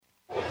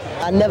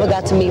I never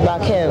got to meet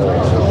Rakim,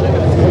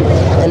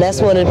 and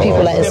that's one of the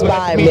people that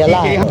inspired me a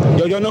lot.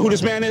 Y'all know who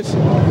this man is?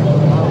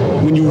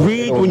 When you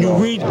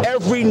read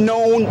every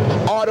known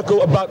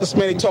article about this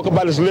man, they talk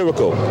about his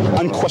lyrical,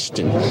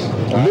 unquestioned.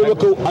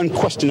 Lyrical,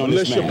 unquestioned on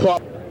this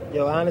man.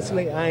 Yo,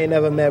 honestly, I ain't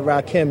never met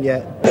Rakim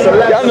yet.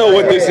 Y'all know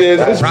what this is.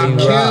 Rakim.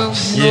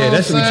 Yeah,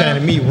 that's what we trying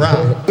to meet,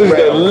 Rock. This is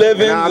the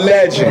living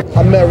legend.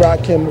 I met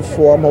Rakim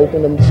before. I'm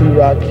hoping to see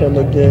Rakim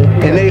again.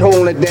 And they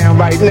holding it down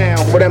right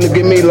now for them to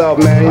give me love,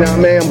 man. You know what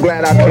I mean? I'm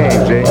glad I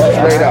came, Jay.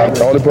 Straight up.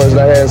 The only person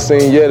I haven't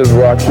seen yet is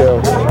Rakim.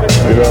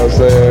 You know what I'm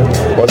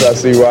saying? Once I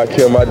see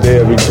Rakim, my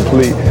day will be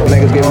complete.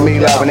 Niggas giving me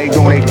love and they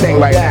doing their thing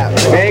right now.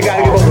 They ain't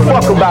gotta give a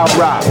fuck about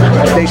Rock.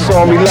 They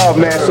showing me love,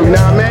 man. So you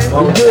know what I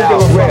mean? We do give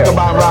a fuck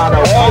about Rock.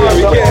 We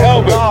can't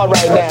help it.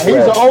 Right now.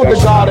 He's the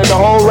oldest god in the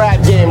whole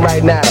rap game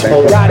right now.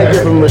 Gotta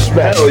give him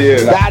respect. Hell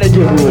yeah. Gotta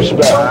give him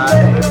respect.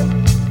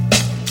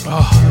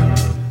 Oh,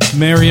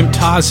 Miriam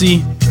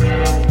Tazi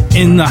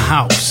in the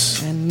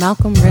house. And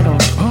Malcolm Riddle.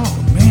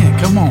 Oh, man.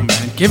 Come on,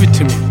 man. Give it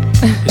to me.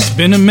 It's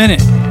been a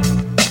minute.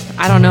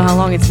 I don't know how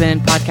long it's been in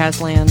podcast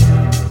land.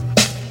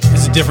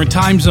 It's a different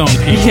time zone,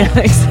 people. Yeah,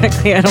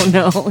 exactly. I don't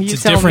know.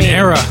 It's a different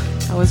era.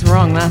 I was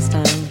wrong last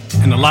time.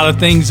 And a lot of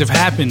things have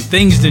happened.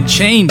 Things have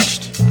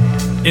changed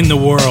in the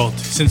world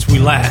since we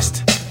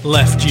last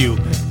left you.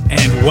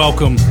 And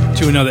welcome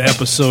to another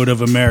episode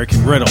of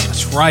American Riddle.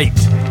 That's right.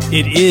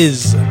 It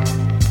is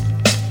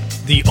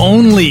the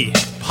only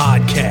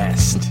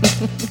podcast.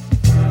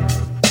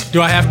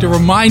 Do I have to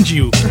remind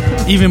you,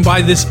 even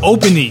by this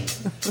opening,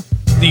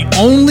 the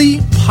only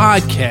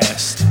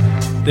podcast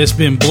that's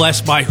been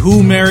blessed by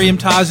who, Miriam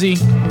Tazi?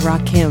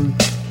 Rakim.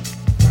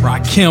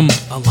 Rakim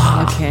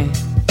Allah. Okay.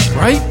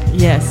 Right?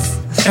 Yes.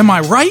 Am I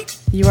right?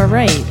 You are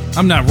right.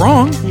 I'm not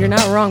wrong. You're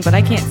not wrong, but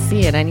I can't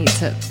see it. I need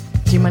to...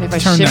 Do you mind if I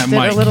turn shift that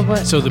mic it a little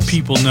bit? so the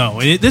people know?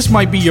 And this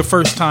might be your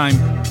first time.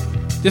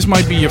 This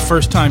might be your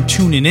first time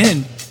tuning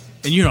in,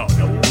 and you don't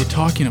know what we're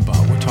talking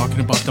about. We're talking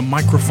about the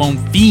microphone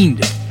fiend,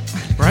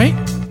 right?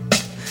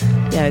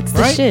 Yeah, it's the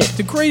right? shit.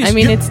 The greatest. I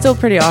mean, it's still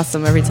pretty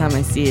awesome every time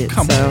I see it.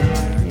 Come so,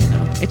 on. you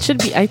know, it should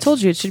be. I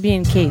told you it should be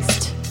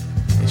encased.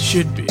 It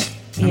should be. I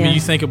Yeah. mean, you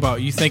think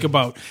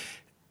about.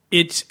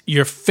 It's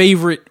your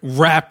favorite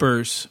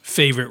rapper's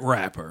favorite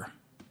rapper,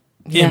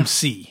 Yeah.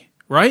 MC,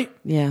 right?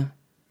 Yeah.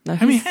 No,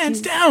 I mean,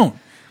 hands down,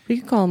 We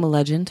could call him a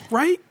legend.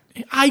 right?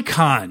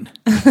 Icon,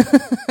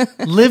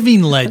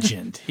 living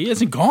legend. He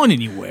hasn't gone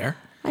anywhere.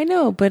 I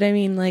know, but I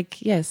mean,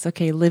 like, yes,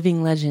 okay,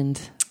 living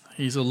legend.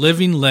 He's a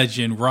living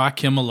legend,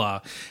 Rakim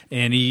Allah,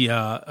 and he.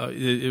 I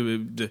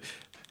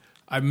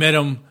met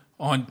him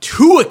on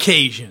 2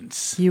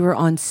 occasions. You were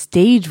on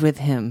stage with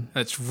him.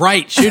 That's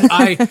right. Should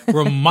I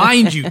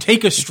remind you?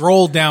 Take a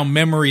stroll down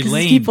memory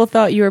lane. People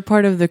thought you were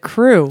part of the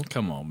crew.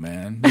 Come on,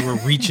 man. They were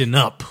reaching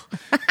up.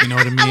 You know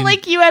what I mean?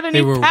 Like you had any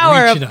They were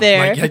power reaching up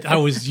there. Like I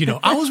was,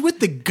 I was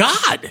with the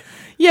God.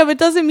 Yeah, but it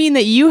doesn't mean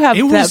that you have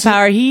It that was-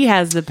 power. He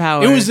has the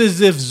power. It was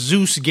as if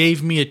Zeus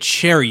gave me a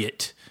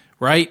chariot,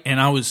 right? And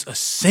I was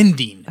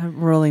ascending. I'm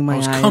rolling my I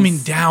was eyes. coming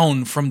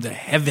down from the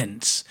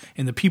heavens,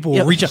 and the people were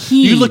Yo, reaching.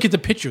 he- You look at the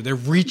picture; they're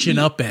reaching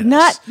up at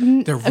Not- us.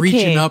 They're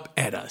reaching okay. up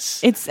at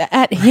us. It's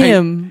at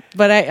him,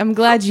 but I'm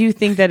glad you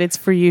think that it's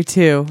for you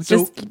too.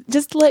 So,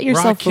 just let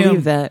yourself Rakim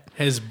believe that.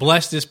 has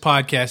blessed this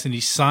podcast, and he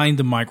signed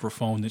the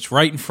microphone that's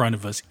right in front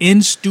of us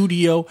in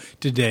studio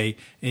today.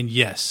 And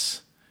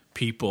yes,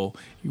 people,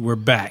 we're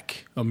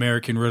back.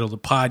 American Riddle, the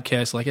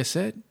podcast. Like I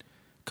said,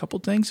 a couple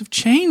things have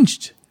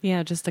changed,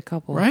 Yeah, just a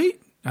couple. right?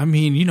 I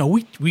mean,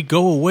 we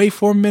go away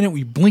for a minute,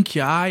 we blink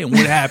your eye, and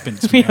what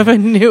happens? We man? have a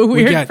new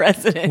We weird got-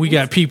 president. We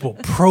got people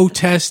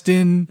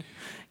protesting,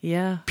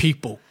 Yeah,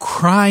 people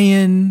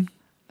crying,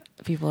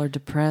 people are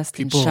depressed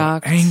people and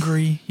shocked. are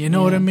angry. You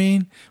know what Yeah. I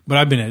mean? But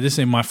I've been at this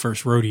ain't my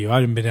first rodeo. I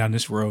haven't been down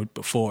this road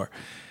before.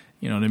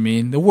 You know what I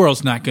mean? The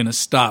world's not going to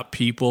stop,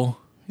 people.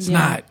 It's Yeah.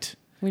 not.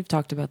 We've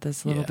talked about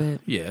this a little bit.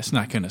 Yeah, it's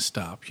not going to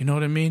stop. You know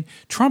what I mean?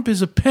 Trump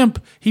is a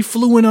pimp. He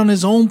flew in on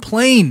his own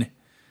plane.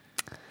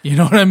 You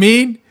know what I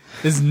mean?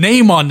 His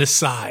name on the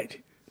side.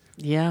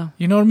 Yeah.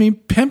 You know what I mean?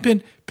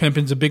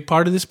 Pimping's a big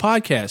part of this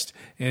podcast.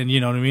 And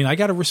you know what I mean? I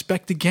got to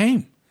respect the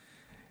game.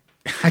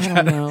 I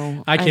don't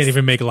know. I can't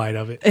even make light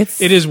of it. It's-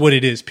 It is what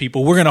it is,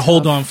 people. We're going to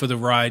hold on for the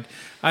ride.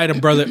 I had a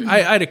brother, I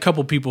had a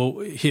couple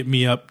people hit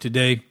me up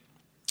today.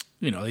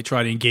 You know, they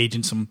try to engage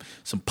in some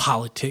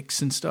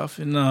politics and stuff.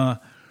 And,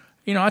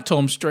 I told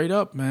them straight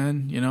up,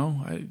 man,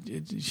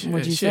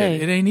 What'd you say?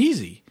 It ain't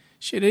easy.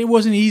 Shit, it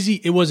wasn't easy.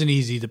 It wasn't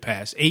easy the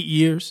past 8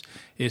 years.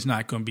 It's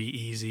not going to be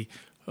easy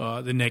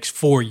the next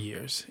 4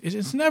 years.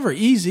 It's never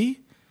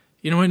easy.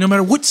 No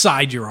matter what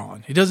side you're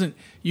on. It doesn't,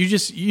 you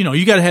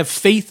got to have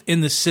faith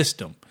in the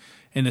system,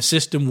 and the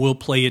system will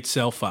play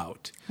itself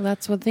out. Well,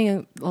 that's one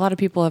thing. A lot of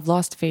people have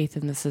lost faith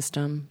in the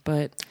system,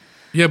 but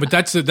Yeah, but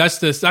that's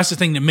the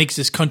thing that makes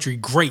this country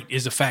great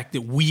is the fact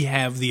that we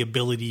have the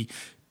ability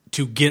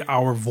to get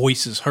our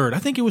voices heard. I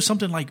think it was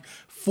something like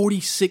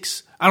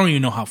 46. I don't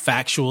even know how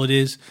factual it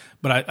is,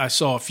 but I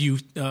saw a few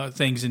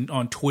things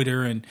on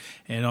Twitter and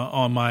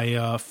on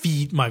my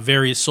feed, my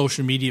various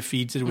social media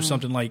feeds, that it was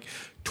something like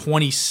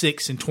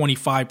 26 and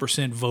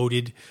 25%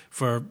 voted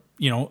for,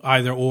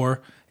 either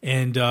or,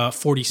 and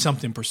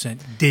 40-something%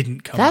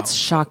 didn't come out. That's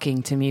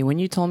shocking to me. When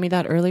you told me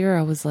that earlier,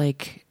 I was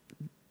like,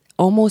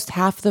 almost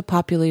half the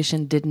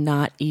population did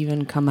not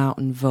even come out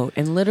and vote.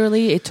 And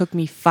literally, it took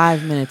me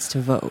 5 minutes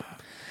to vote.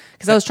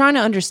 Because I was trying to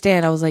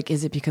understand. I was like,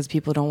 is it because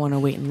people don't want to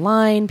wait in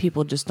line?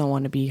 People just don't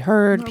want to be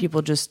heard?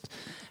 People just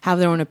have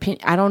their own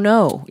opinion? I don't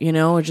know,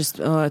 or just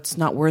it's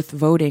not worth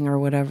voting or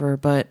whatever.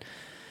 But,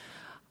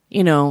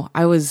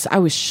 I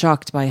was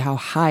shocked by how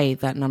high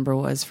that number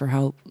was for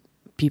how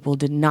people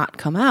did not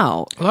come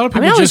out. A lot of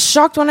people I was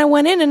shocked when I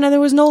went in and there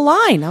was no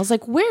line. I was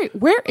like,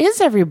 where is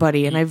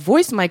everybody? And I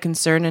voiced my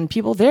concern, and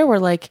people there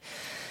were like,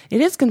 it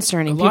is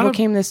concerning. People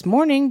came this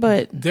morning,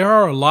 but there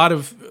are a lot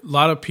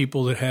of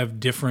people that have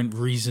different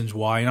reasons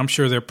why, and I'm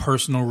sure they're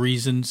personal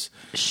reasons.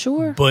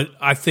 Sure. But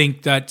I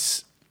think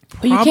that's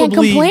But you can't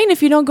complain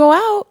if you don't go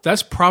out.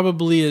 That's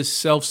probably as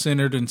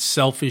self-centered and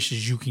selfish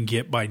as you can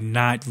get by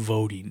not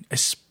voting,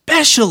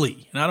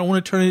 especially, and I don't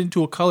want to turn it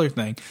into a color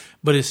thing,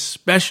 but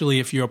especially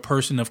if you're a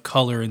person of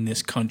color in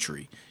this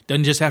country.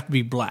 Doesn't just have to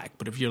be black,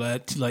 but if you're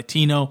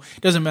Latino,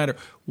 it doesn't matter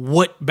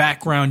what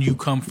background you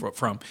come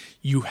from.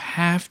 You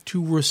have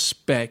to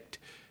respect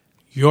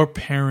your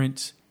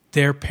parents,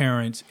 their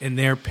parents, and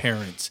their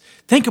parents.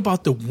 Think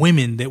about the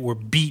women that were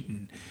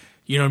beaten.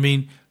 You know what I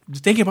mean?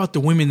 Think about the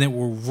women that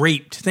were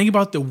raped. Think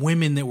about the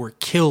women that were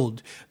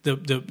killed.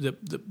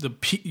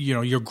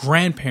 Your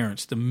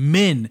grandparents, the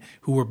men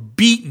who were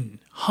beaten,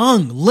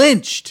 hung,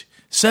 lynched,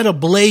 set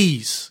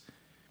ablaze.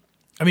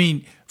 I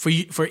mean,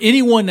 for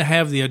anyone to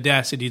have the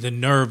audacity, the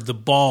nerve, the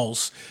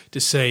balls to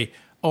say,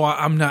 "Oh,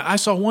 I'm not." I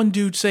saw one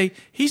dude say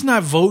he's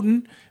not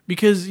voting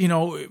because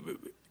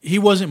he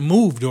wasn't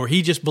moved, or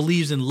he just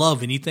believes in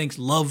love and he thinks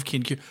love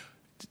can cure.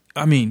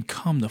 I mean,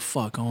 come the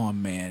fuck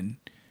on, man.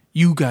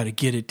 You got to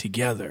get it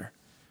together.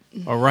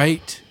 All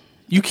right?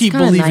 You keep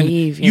believing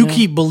naive,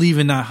 keep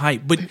believing that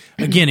hype. But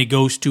again, it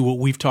goes to what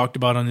we've talked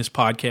about on this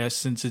podcast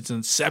since its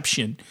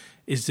inception,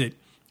 is that,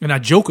 and I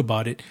joke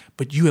about it,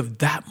 but you have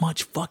that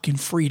much fucking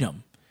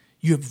freedom.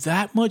 You have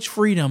that much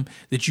freedom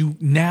that you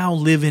now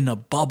live in a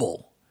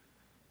bubble.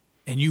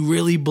 And you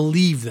really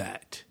believe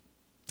that.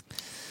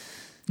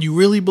 You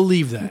really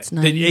believe that.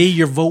 That A,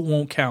 your vote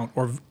won't count,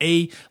 or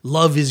A,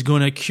 love is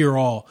going to cure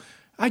all.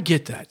 I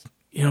get that.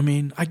 You know what I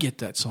mean? I get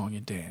that song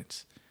and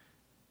dance.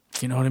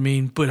 You know what I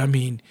mean? But I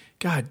mean,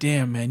 God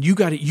damn, man, you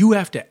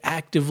have to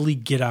actively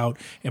get out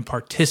and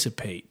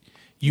participate.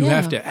 You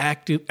have to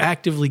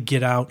actively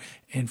get out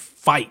and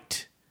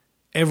fight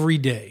every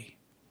day.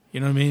 You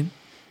know what I mean?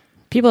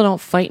 People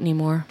don't fight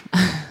anymore.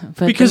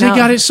 Because they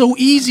got it so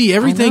easy.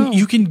 Everything,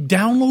 you can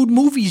download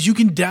movies. You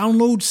can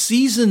download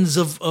seasons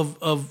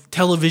of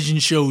television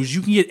shows.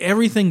 You can get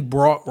everything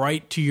brought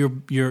right to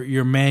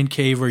your man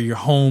cave or your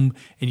home,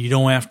 and you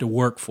don't have to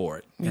work for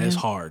it. Yeah. It's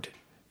hard,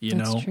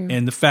 That's true.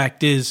 And the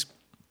fact is,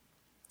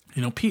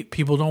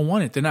 people don't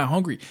want it. They're not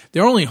hungry.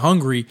 They're only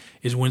hungry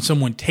is when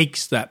someone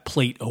takes that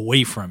plate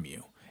away from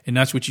you. And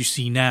that's what you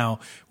see now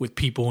with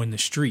people in the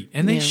street.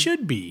 And they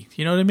should be.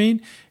 You know what I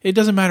mean? It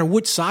doesn't matter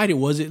what side it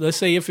was. Let's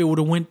say if it would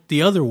have went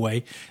the other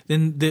way,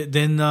 then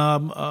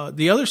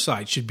the other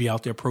side should be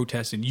out there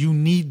protesting. You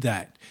need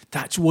that.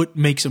 That's what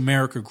makes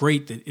America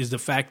great, is the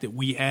fact that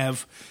we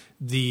have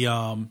the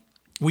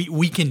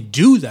we can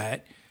do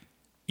that,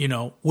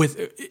 with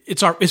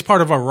it's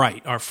part of our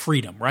right, our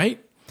freedom,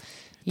 right?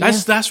 Yeah.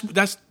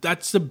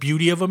 That's the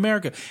beauty of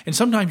America. And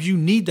sometimes you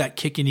need that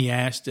kick in the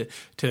ass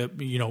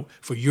to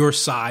for your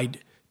side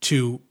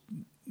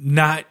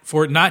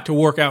for it not to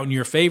work out in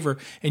your favor,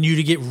 and you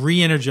to get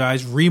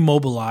re-energized,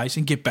 remobilized,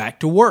 and get back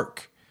to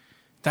work.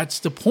 That's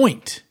the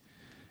point.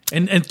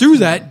 And through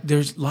that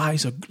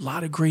lies a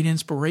lot of great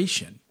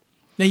inspiration.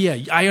 Now,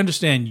 I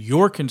understand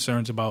your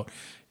concerns about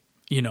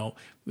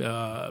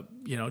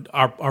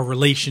our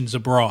relations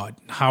abroad,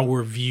 how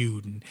we're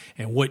viewed,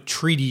 and what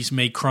treaties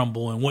may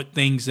crumble, and what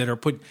things that are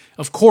put.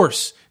 Of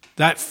course,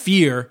 that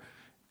fear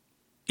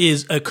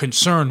is a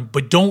concern,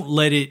 but don't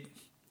let it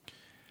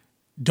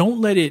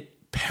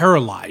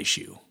paralyze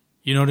you.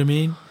 You know what I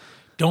mean?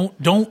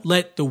 Don't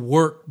let the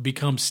work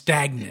become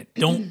stagnant.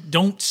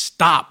 Don't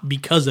stop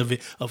because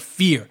of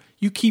fear.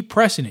 You keep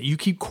pressing it. You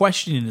keep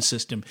questioning the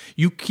system.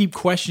 You keep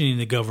questioning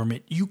the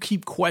government. You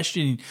keep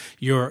questioning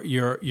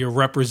your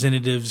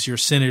representatives, your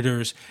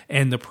senators,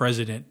 and the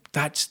president.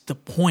 That's the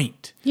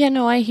point. Yeah,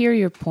 no, I hear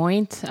your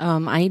point.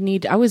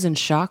 I was in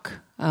shock.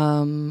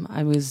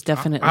 I was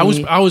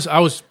definitely. I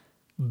was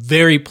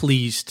very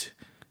pleased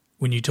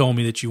when you told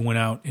me that you went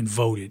out and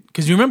voted.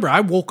 Because you remember, I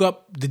woke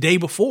up the day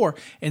before,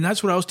 and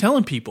that's what I was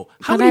telling people.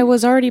 I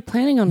was already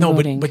planning on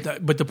voting.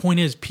 But the point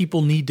is,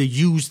 people need to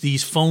use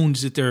these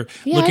phones that they're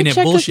Yeah, looking I at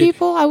checked bullshit. with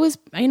people. I was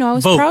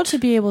Vote. proud to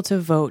be able to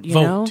vote. You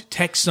know,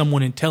 Text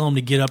someone and tell them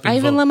to get up and vote. I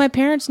even let my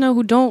parents know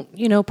who don't,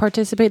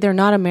 participate. They're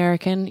not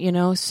American,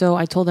 so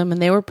I told them,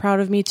 and they were proud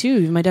of me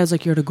too. My dad's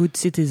like, "You're a good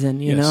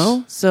citizen," you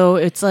know. So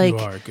it's like, you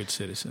are a good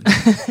citizen.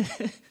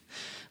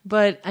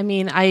 But I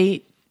mean,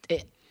 I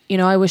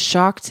was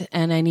shocked,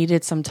 and I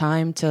needed some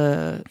time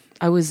to.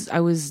 I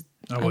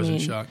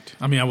wasn't shocked.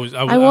 I mean, I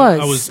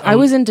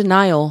was in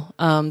denial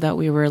that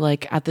we were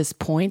like at this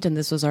point and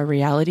this was our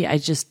reality. I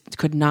just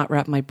could not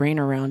wrap my brain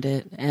around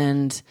it.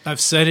 And I've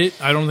said it.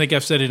 I don't think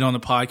I've said it on the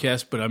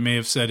podcast, but I may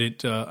have said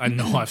it. I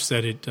know I've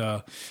said it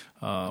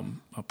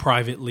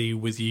privately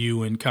with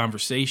you in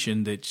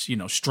conversation that,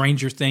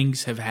 stranger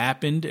things have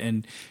happened.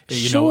 And,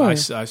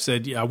 I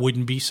said I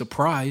wouldn't be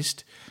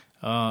surprised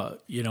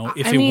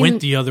if it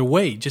went the other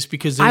way, just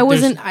because I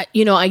wasn't, I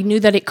knew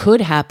that it could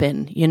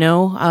happen,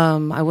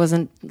 I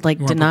wasn't like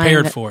denying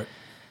prepared for it.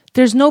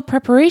 There's no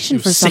preparation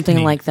for something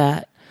sickening. like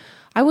that.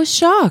 I was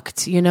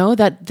shocked,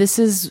 that this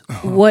is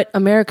what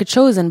America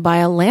chose and by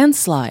a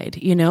landslide,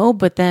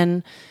 but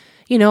then,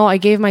 I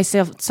gave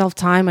myself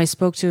time. I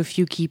spoke to a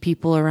few key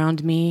people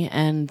around me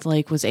and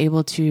was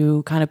able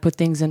to kind of put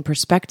things in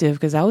perspective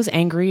because I was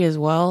angry as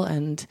well.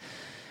 And,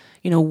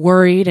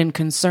 worried and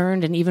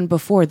concerned. And even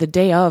before the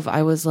day of,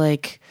 I was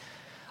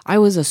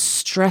a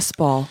stress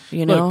ball,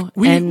 Look,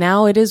 and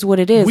now it is what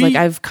it is.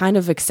 I've kind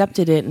of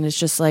accepted it and it's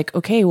just like,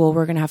 okay, well,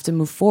 we're going to have to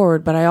move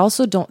forward. But I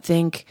also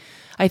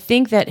I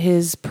think that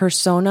his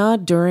persona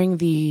during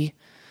the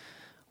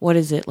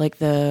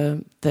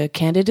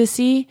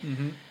candidacy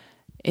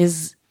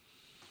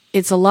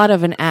it's a lot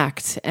of an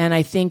act. And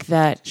I think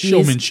that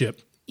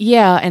showmanship.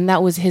 Yeah, and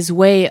that was his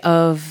way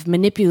of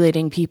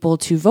manipulating people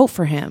to vote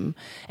for him.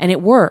 And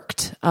it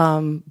worked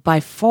by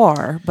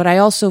far. But I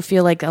also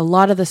feel like a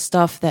lot of the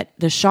stuff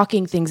the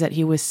shocking things that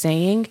he was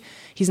saying,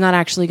 he's not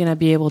actually going to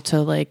be able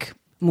to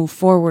move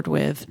forward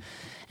with.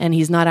 And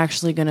he's not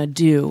actually going to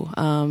do.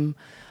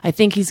 I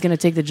think he's going to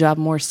take the job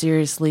more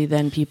seriously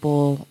than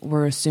people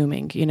were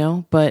assuming,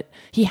 but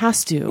he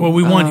has to. Well,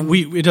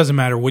 it doesn't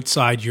matter which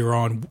side you're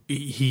on.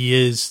 He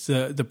is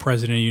the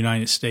president of the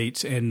United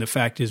States. And the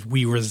fact is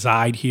we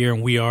reside here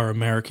and we are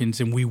Americans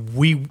and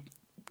we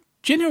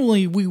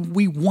generally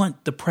we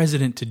want the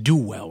president to do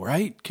well,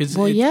 right?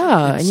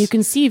 And you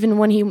can see even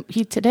when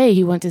he today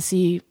he went to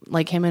see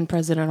him and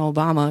President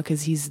Obama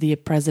because he's the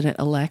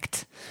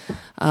president-elect,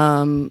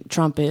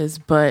 Trump is,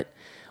 but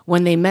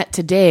when they met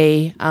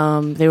today,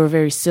 they were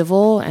very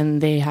civil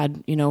and they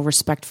had,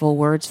 respectful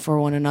words for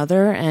one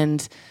another.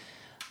 And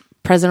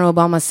President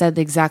Obama said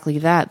exactly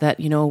that,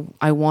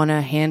 I want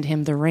to hand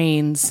him the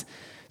reins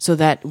so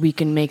that we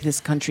can make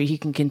this country, he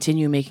can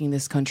continue making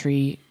this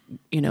country,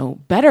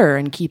 better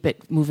and keep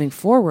it moving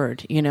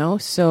forward,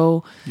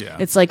 So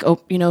it's like,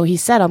 he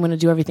said, I'm going to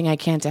do everything I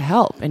can to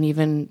help. And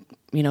even,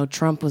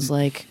 Trump was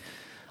like,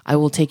 I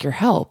will take your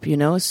help,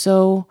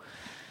 So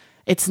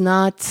it's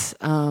not...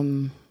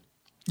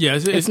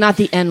 it's not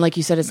the end, like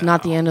you said. It's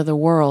not the end of the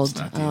world. It's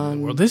not the end of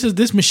the world.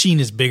 This machine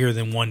is bigger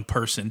than one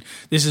person.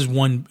 This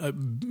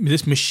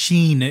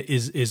machine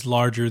is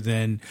larger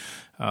than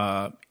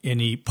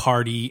any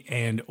party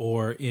and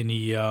or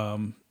any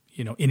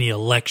any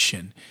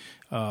election.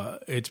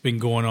 It's been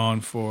going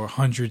on for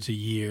hundreds of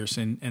years,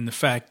 and the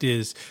fact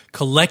is,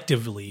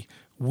 collectively,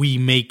 we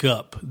make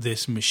up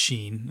this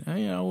machine.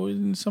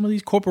 Some of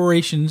these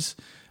corporations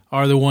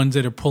are the ones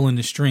that are pulling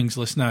the strings.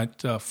 Let's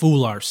not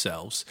fool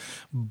ourselves.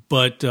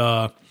 But,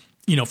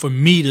 for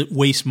me to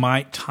waste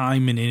my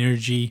time and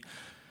energy,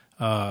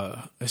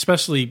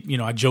 especially,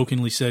 I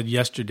jokingly said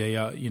yesterday,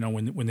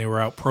 when they were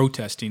out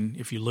protesting,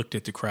 if you looked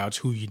at the crowds,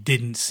 who you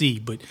didn't see.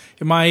 But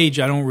at my age,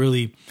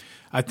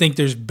 I think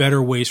there's better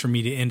ways for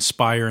me to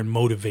inspire and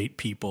motivate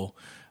people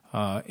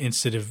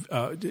instead of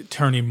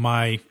turning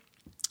my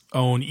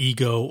own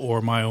ego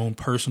or my own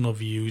personal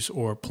views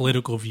or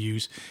political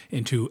views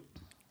into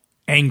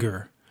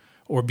anger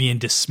or being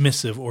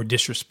dismissive or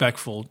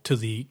disrespectful to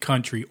the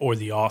country or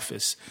the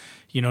office.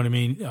 You know what I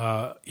mean?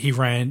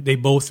 They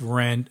both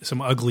ran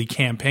some ugly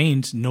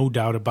campaigns, no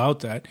doubt about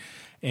that.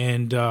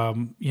 And,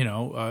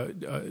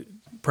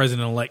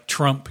 President-elect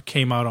Trump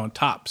came out on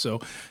top.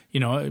 So,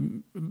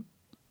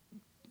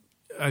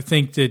 I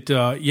think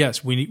that,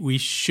 yes, we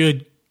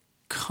should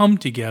come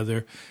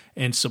together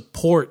and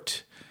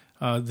support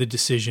the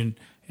decision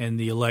and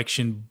the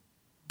election.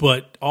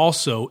 But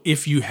also,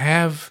 if you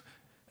have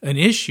an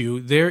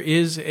issue, there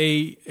is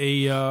a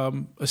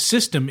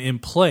system in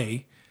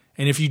play,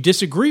 and if you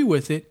disagree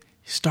with it,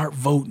 start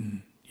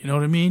voting. You know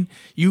what I mean?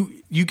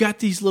 You got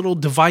these little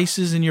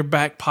devices in your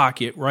back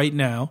pocket right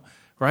now,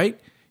 right?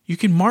 You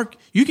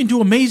can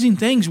do amazing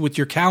things with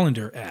your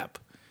calendar app,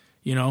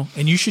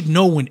 and you should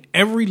know when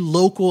every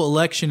local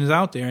election is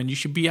out there, and you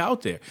should be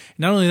out there.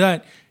 Not only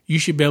that, you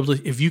should be able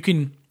to if you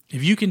can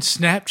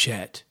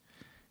Snapchat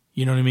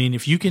You know what I mean?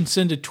 If you can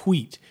send a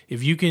tweet,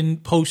 if you can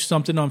post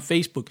something on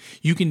Facebook,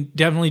 you can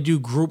definitely do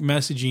group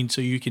messaging so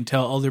you can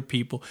tell other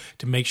people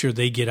to make sure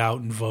they get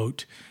out and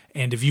vote.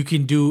 And if you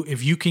can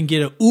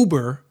get an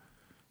Uber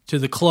to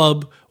the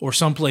club or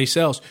someplace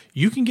else,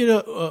 you can get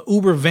a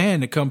Uber van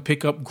to come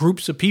pick up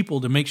groups of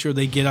people to make sure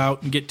they get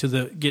out and get to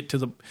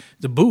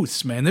the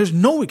booths, man. There's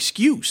no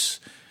excuse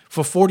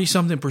for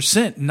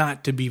 40-something%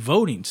 not to be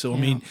voting. So, I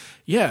mean,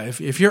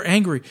 if you're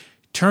angry,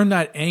 turn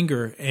that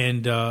anger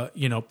and,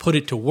 put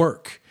it to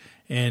work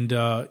and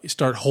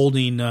start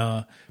holding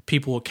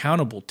people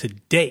accountable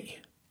today.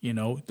 You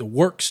know, the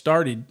work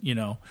started,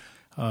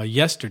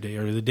 yesterday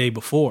or the day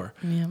before.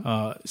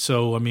 Yeah.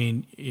 So, I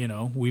mean,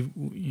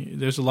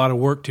 there's a lot of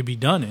work to be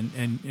done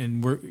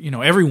and we're,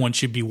 everyone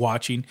should be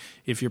watching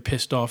if you're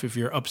pissed off, if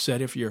you're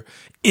upset, if you're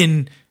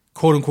in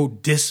quote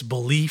unquote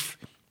disbelief.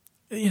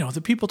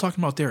 The people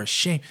talking about they're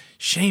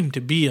ashamed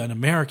to be an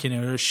American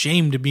or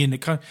ashamed to be in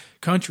the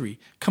country.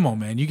 Come on,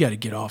 man, you got to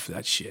get off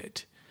that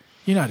shit.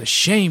 You're not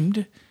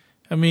ashamed.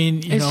 I mean,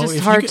 it's just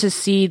hard to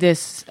see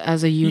this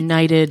as a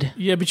united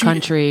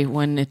country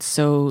when it's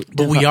so.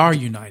 But we are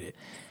united.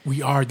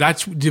 We are.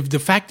 That's the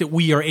fact that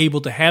we are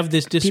able to have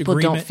this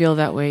disagreement. People don't feel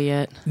that way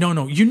yet.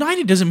 No.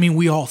 United doesn't mean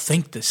we all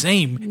think the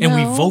same and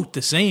we vote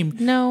the same.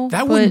 No,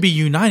 that wouldn't be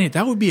united.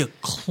 That would be a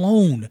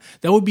clone.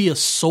 That would be a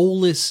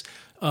soulless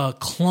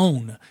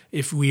clone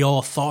if we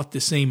all thought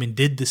the same and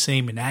did the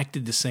same and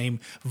acted the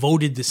same,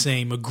 voted the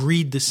same,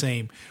 agreed the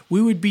same.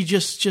 We would be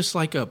just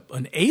like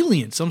an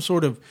alien, some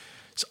sort of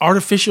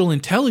artificial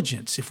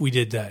intelligence if we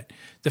did that.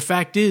 The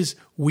fact is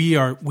we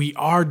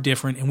are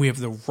different and we have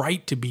the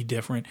right to be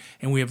different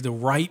and we have the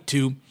right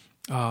to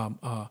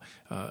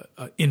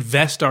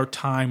invest our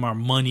time, our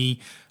money,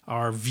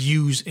 our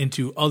views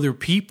into other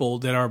people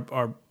that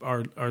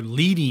are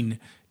leading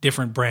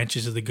different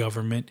branches of the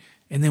government.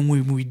 And then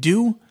when we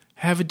do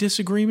have a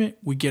disagreement,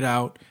 we get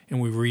out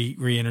and we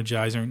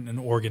re-energize and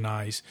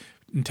organize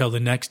until the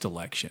next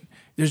election.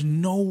 There's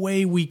no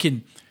way we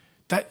can.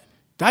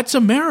 That's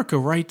America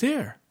right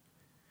there.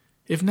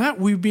 If not,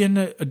 we'd be in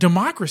a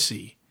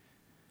democracy.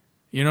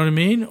 You know what I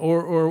mean?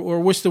 Or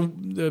what's the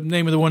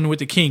name of the one with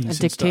the kings?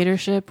 A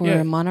dictatorship or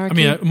a monarchy? I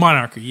mean, a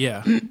monarchy,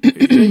 yeah.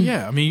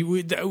 Yeah, I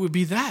mean, that would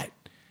be that.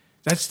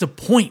 That's the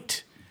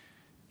point,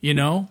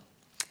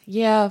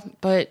 Yeah,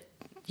 but,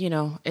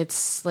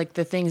 it's like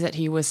the things that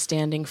he was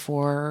standing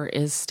for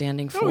is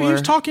standing for. He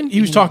was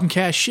talking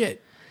cash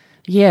shit.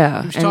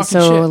 Yeah, and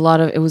so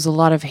it was a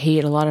lot of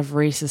hate, a lot of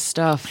racist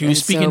stuff. He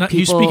was speaking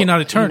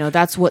out of turn.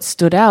 That's what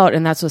stood out,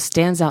 and that's what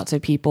stands out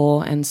to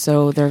people, and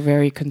so they're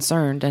very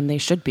concerned, and they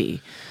should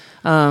be,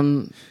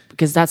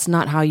 because that's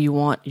not how you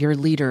want your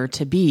leader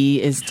to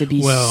be. Is to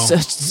be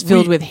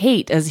filled with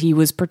hate as he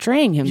was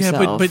portraying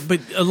himself. Yeah, but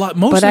a lot.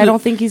 But I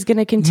don't think he's going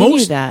to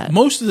continue that.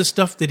 Most of the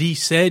stuff that he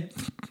said.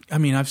 I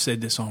mean, I've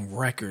said this on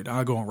record.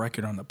 I'll go on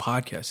record on the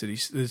podcast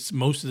that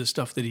most of the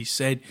stuff that he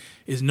said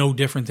is no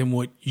different than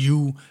what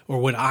you or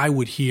what I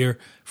would hear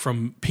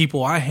from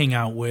people I hang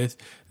out with,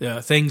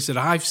 things that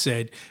I've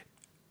said.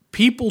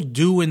 People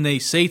do when they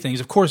say things.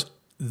 Of course,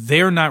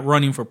 they're not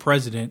running for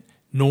president,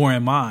 nor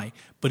am I.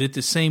 But at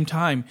the same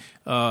time,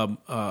 you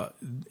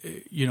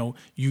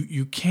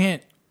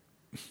can't.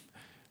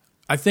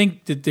 I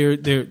think that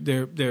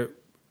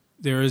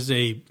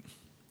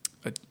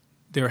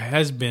there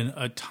has been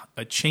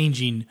a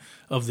changing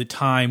of the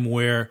time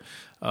where,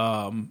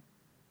 we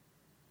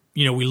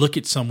look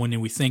at someone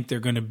and we think they're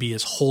going to be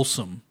as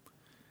wholesome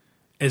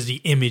as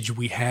the image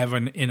we have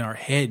in our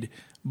head.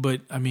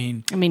 But I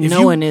mean,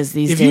 no one is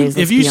these days.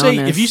 If you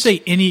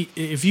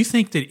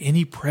think that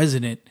any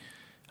president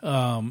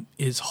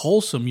is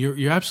wholesome,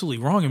 you're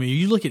absolutely wrong. I mean,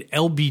 you look at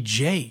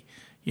LBJ,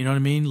 you know what I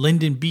mean?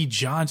 Lyndon B.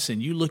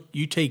 Johnson.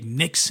 You take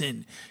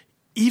Nixon.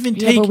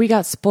 But we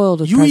got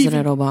spoiled with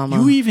President Obama.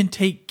 You even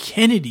take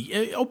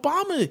Kennedy.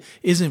 Obama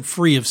isn't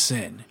free of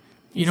sin.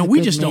 We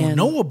just don't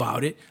know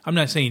about it. I'm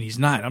not saying he's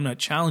not. I'm not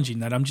challenging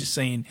that. I'm just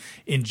saying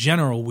in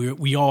general,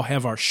 we all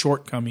have our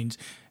shortcomings,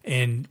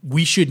 and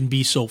we shouldn't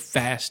be so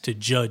fast to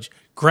judge.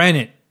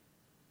 Granted,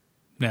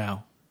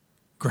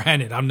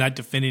 I'm not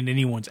defending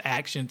anyone's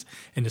actions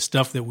and the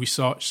stuff that we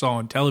saw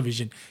on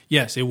television.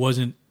 Yes, it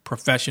wasn't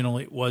professional.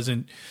 It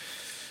wasn't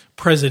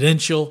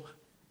presidential,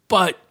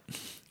 but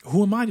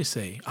who am I to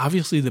say?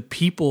 Obviously, the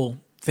people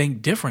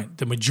think different.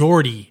 The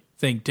majority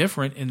think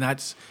different, and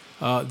that's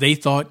they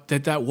thought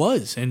that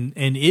was and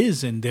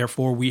is, and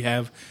therefore we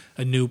have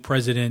a new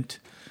president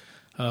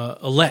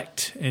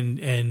elect,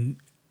 and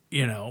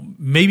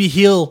maybe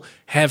he'll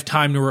have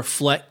time to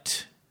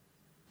reflect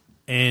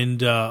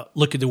and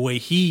look at the way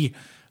he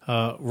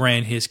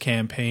ran his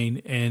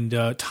campaign,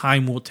 and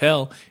time will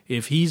tell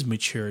if he's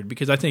matured,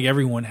 because I think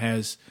everyone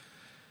has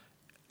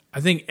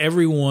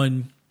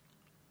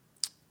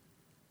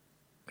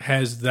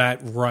that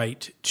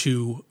right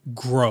to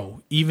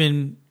grow,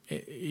 even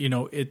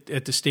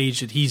at the stage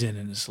that he's in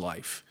his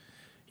life.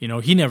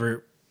 He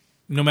never,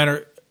 no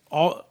matter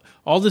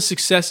all the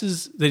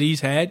successes that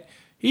he's had,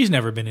 He's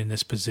never been in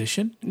this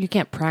position. You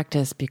can't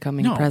practice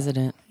becoming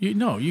president.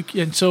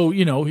 And so,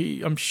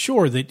 I'm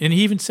sure that, and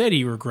he even said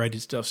he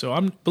regretted stuff. So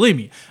believe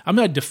me, I'm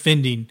not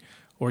defending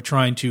or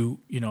trying to,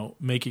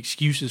 make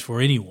excuses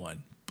for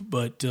anyone.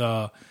 But,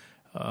 we're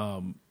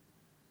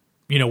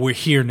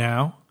here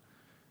now,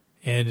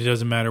 and it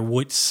doesn't matter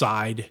what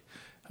side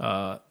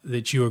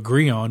that you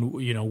agree on.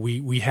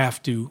 We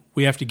have to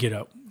get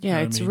up. Yeah,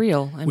 it's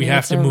real. We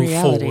have to move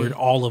forward,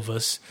 all of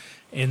us.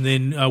 And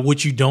then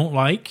what you don't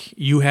like,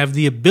 you have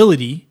the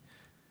ability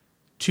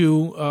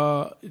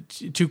to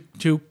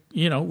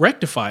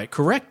rectify it,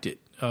 correct it,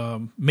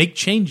 make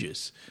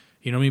changes.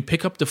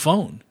 Pick up the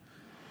phone,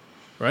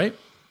 right?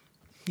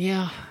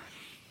 Yeah.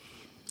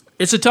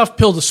 It's a tough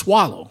pill to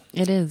swallow.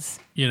 It is.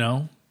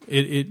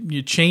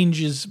 It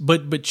changes,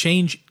 but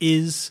change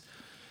is,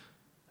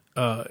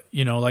 like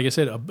I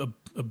said,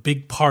 a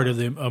big part of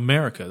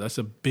America. That's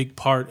a big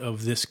part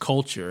of this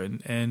culture,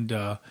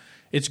 and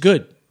it's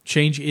good.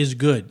 Change is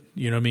good.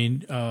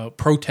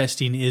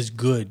 Protesting is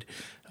good.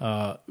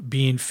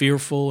 Being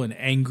fearful and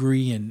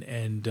angry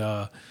and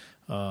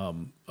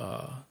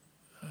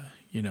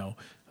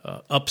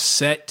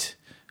upset,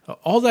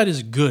 all that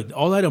is good.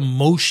 All that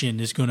emotion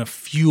is going to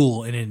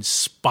fuel and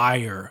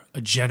inspire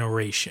a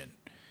generation.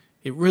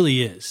 It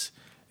really is.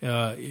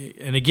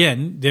 And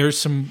again, there's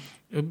some,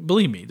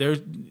 believe me, there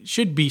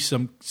should be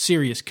some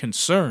serious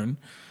concern.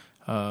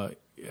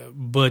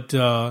 But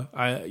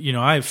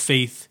I have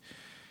faith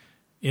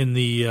in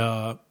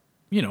the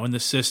in the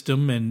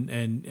system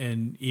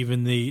and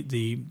even the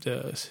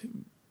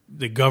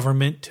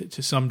government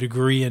to some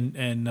degree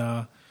and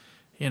like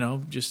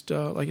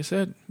I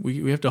said,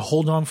 we have to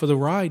hold on for the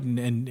ride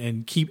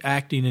and keep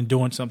acting and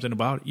doing something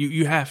about it.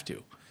 You have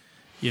to.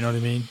 You know what I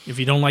mean? If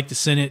you don't like the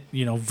Senate,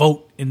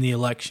 vote in the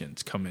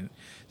elections coming.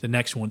 The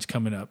next one's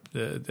coming up.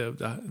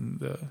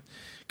 The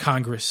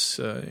Congress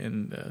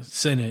and the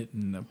Senate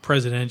and the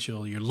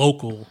presidential, your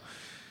local.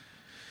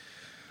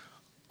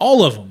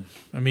 All of them.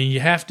 I mean,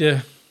 you got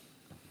to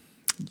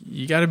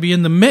be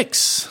in the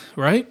mix,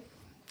 right?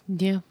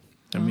 Yeah.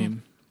 I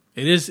mean,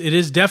 it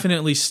is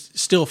definitely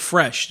still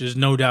fresh. There's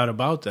no doubt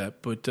about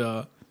that. But,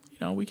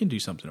 we can do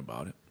something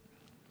about it.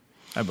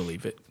 I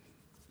believe it.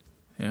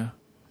 Yeah.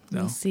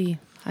 No. We'll see.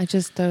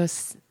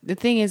 The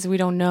thing is, we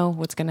don't know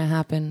what's going to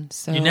happen.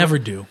 So you never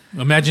do.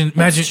 Imagine.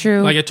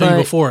 True, like I told you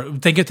before.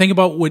 Think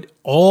about what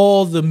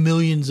all the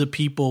millions of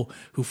people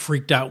who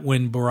freaked out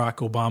when Barack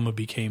Obama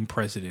became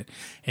president,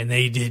 and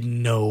they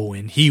didn't know,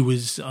 and he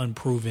was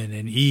unproven,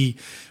 and he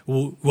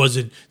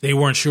wasn't. They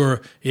weren't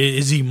sure.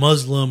 Is he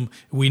Muslim?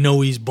 We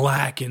know he's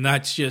black, and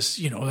that's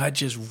just that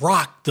just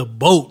rocked the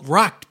boat,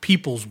 rocked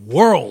people's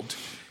world.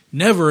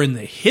 Never in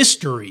the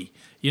history.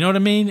 You know what I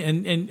mean?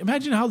 And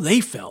imagine how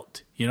they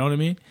felt. You know what I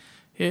mean?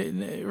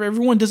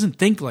 Everyone doesn't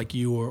think like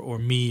you or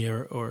me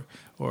or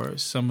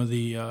some of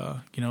the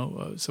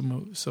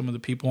some of the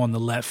people on the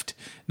left.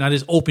 Not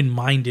as open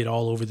minded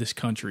all over this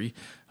country.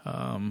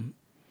 We're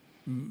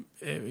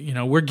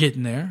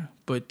getting there,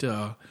 but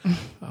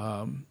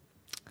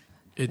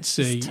it's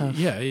tough.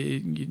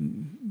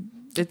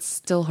 It's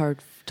still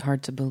hard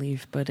to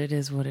believe, but it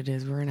is what it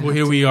is.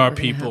 Here we are,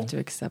 people. Have to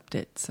accept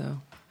it.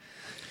 So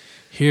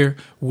here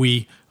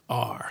we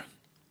are.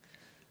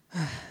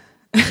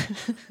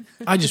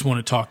 I just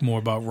want to talk more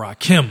about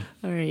Rakim.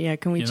 All right, yeah.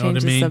 Can we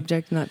change the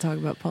subject, not talk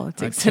about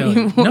politics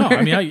anymore? No,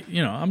 I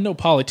mean, I'm no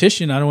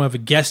politician. I don't have a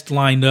guest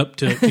lined up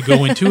to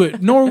go into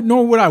it, nor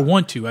would I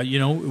want to.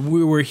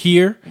 We're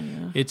here.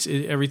 Yeah.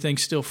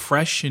 Everything's still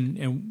fresh,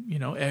 and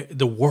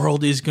the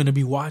world is going to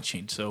be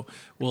watching. So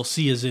we'll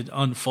see as it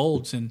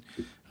unfolds, and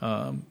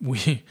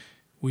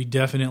we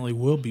definitely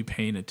will be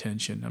paying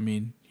attention. I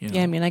mean.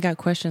 Yeah, I mean, I got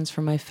questions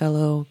from my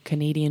fellow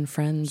Canadian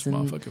friends. This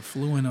motherfucker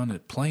flew in on a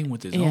plane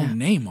with his own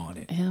name on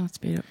it. Yeah, it's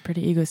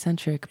pretty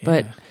egocentric. Yeah.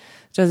 But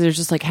so they're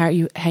just like, how are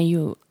you,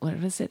 what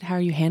is it? How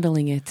are you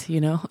handling it?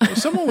 Well,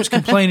 someone was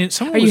complaining.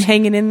 Are you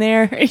hanging in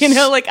there? I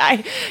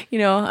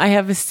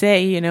have a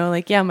say,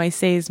 my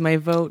say is my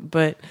vote,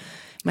 but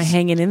am I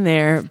hanging in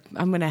there?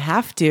 I'm going to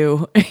have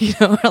to,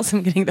 or else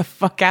I'm getting the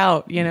fuck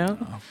out, No.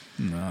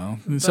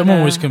 But,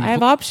 someone was. I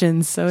have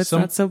options, so it's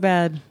not so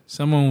bad.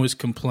 Someone was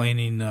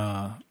complaining.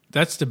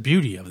 That's the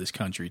beauty of this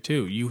country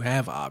too. You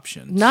have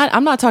options.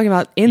 I'm not talking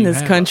about in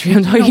this country.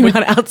 I'm talking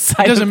about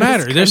outside. It doesn't of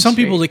matter. This There's some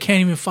people that can't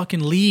even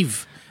fucking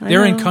leave.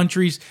 They're in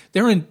countries.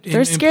 They're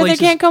scared places,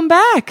 they can't come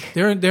back.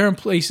 They're in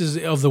places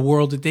of the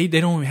world that they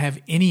don't have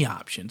any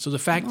options. So the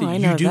fact that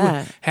you do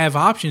have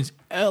options,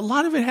 a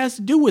lot of it has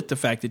to do with the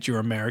fact that you're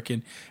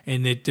American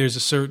and that there's a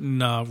certain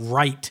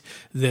right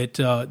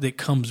that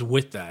comes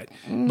with that.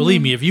 Mm.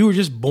 Believe me, if you were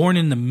just born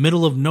in the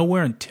middle of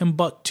nowhere in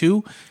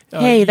Timbuktu,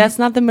 that's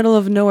not the middle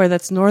of nowhere.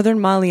 That's northern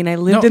Mali, and I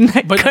lived in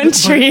that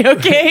country.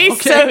 Okay,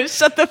 so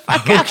shut the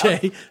fuck up.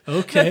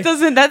 Okay.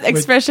 That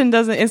expression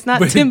doesn't. It's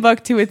not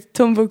Timbuktu. It's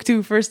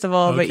Timbuktu. First of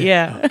all, but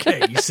yeah.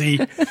 Okay,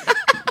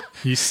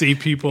 you see,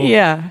 people.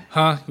 Yeah.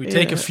 Huh? We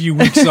take a few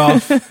weeks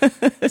off.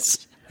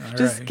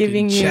 Just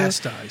giving you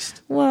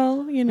chastised.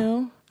 Well,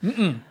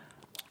 Mm-mm.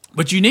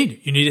 But you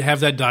need to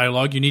have that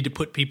dialogue. You need to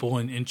put people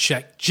in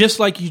check, just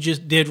like you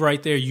just did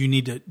right there. You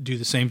need to do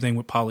the same thing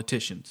with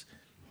politicians.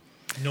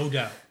 No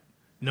doubt.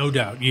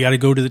 You got to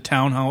go to the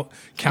town hall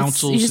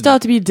councils. You just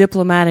have to be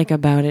diplomatic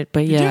about it.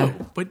 But yeah, you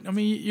do. But I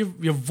mean,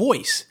 your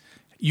voice.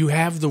 You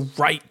have the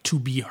right to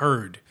be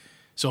heard.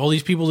 So all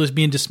these people that's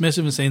being dismissive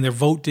and saying their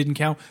vote didn't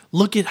count.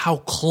 Look at how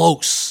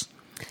close.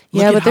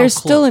 Yeah, but there's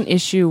still an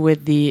issue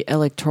with the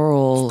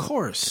electoral, of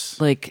course,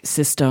 like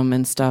system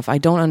and stuff. I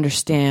don't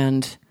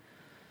understand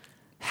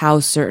how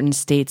certain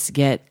states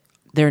get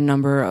their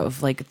number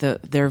of like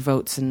their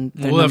votes and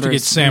their we'll numbers, have to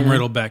get Sam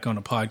Riddle back on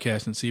a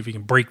podcast and see if he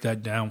can break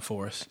that down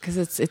for us,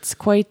 because it's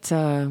quite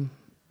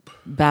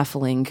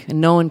baffling and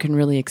no one can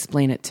really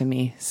explain it to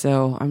me.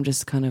 So I'm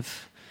just kind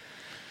of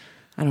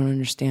I don't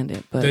understand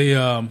it. But they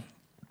a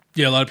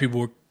lot of people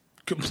were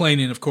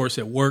complaining, of course,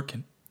 at work,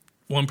 and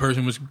one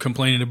person was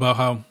complaining about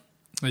how,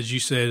 as you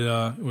said,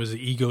 it was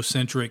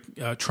egocentric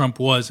Trump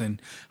was,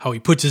 and how he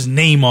puts his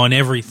name on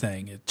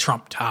everything at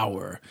Trump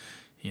Tower.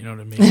 You know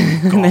what I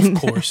mean?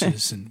 Golf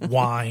courses and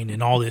wine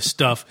and all this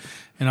stuff.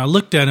 And I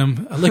looked at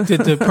him. I looked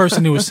at the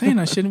person who was saying,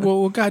 I said,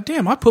 well,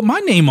 goddamn, I put my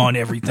name on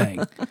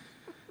everything.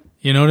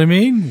 You know what I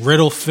mean?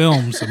 Riddle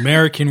Films,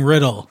 American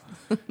Riddle.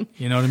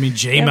 You know what I mean?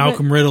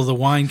 Malcolm Riddle,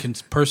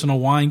 the personal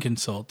wine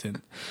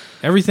consultant.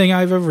 Everything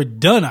I've ever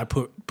done, I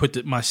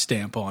put my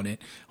stamp on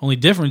it. Only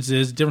difference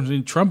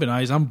between Trump and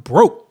I is I'm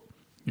broke.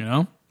 You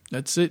know?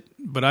 That's it.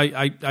 But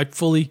I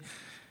fully,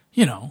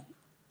 you know,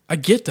 I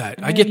get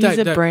that. I get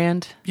that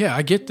brand. Yeah,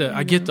 I get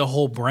the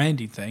whole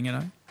branding thing,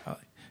 and I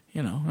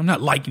you know, I'm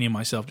not likening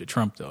myself to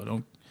Trump though.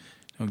 Don't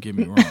get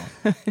me wrong.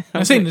 I'm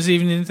not saying there's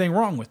even anything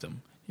wrong with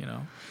him. You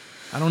know,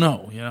 I don't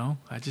know. You know,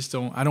 I just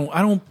don't. I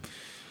don't.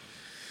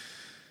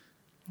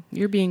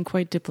 You're being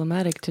quite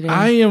diplomatic today.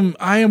 I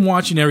am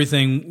watching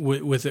everything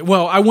with it.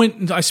 Well,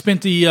 I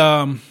spent the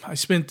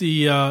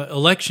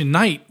election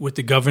night with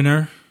the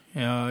governor.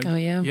 Oh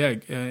yeah, yeah,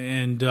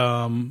 and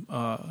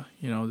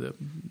you know, the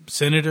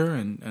senator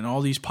and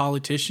all these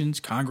politicians,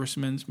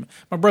 congressmen.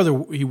 My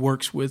brother, he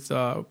works with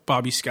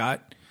Bobby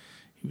Scott.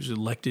 He was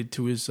elected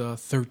to his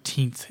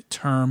 13th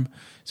term,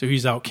 so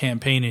he's out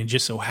campaigning. And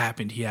just so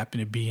happened he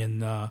happened to be in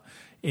the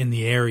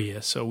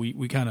area, so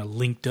we kind of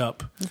linked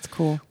up. That's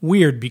cool.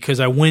 Weird because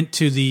I went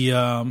to the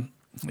I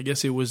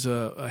guess it was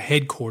a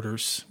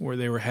headquarters where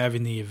they were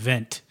having the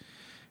event.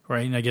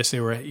 Right, and I guess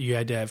you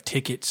had to have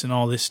tickets and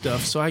all this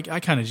stuff. So I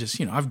kind of just,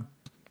 you know, I've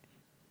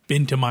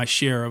been to my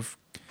share of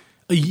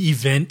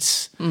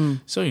events.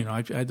 So, you know,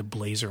 I had the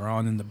blazer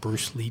on and the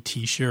Bruce Lee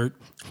T-shirt.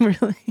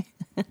 Really?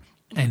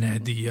 And I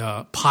had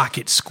the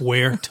pocket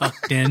square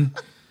tucked in.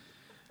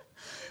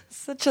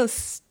 Such a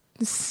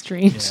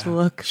strange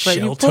look. But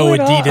Shell toe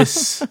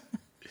Adidas,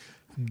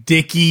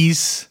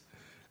 Dickies.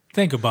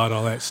 Think about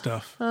all that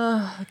stuff.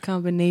 A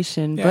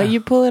combination. Yeah. But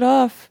you pull it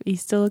off. He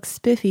still looks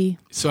spiffy.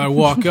 So I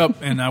walk up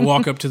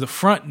to the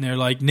front and they're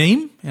like,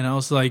 name? And I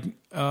was like,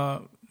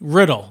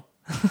 Riddle.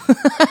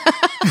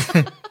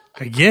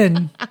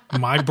 Again,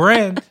 my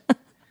brand.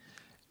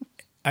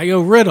 I go,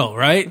 Riddle,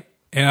 right?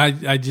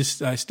 And I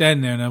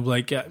stand there and I'm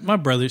like, yeah, my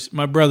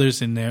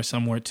brother's in there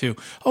somewhere too.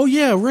 Oh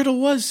yeah,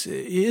 Riddle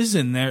is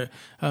in there.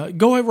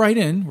 Go right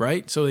in,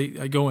 right? So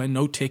I go in,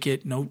 no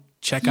ticket, no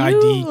check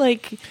ID.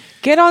 Like,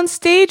 get on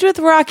stage with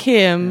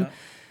Rakim. Yeah.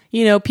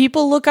 You know,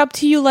 people look up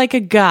to you like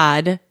a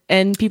god,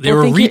 and people they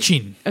were think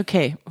reaching.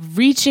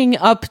 Reaching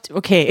up.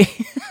 Okay.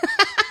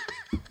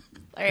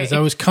 As I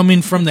was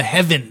coming from the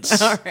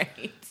heavens. All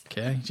right.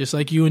 Okay, just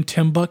like you in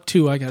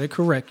Timbuktu, I got to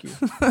correct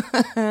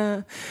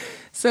you.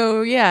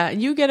 So yeah,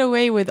 you get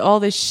away with all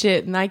this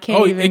shit, and I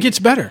can't. It gets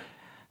better.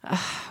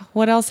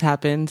 What else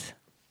happened?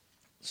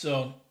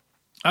 So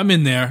I'm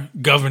in there.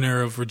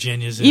 Governor of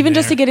Virginia's in Even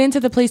there. just to get into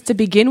the place to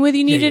begin with,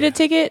 you needed a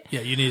ticket?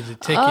 Yeah, you needed a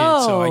ticket.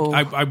 So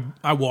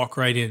I walk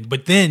right in.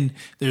 But then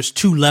there's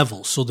two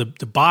levels. So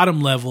the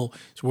bottom level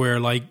is where,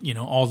 like, you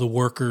know, all the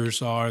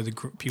workers are, the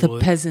people.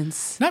 The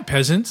peasants. Not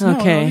peasants.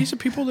 Okay. No, these are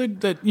people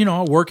that you know,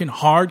 are working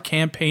hard,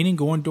 campaigning,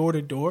 going door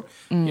to door.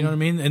 You know what I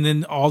mean? And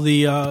then all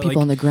the people like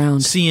on the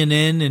ground.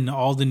 CNN and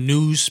all the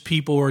news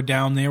people are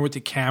down there with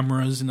the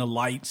cameras and the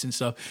lights and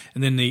stuff.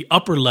 And then the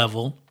upper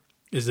level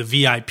is the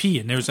VIP,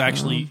 and there's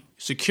actually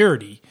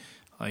security.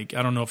 Like,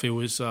 I don't know if it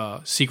was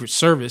Secret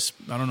Service.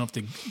 I don't know if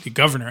the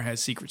governor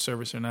has Secret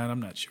Service or not.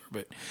 I'm not sure,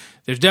 but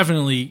there's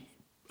definitely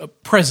a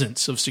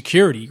presence of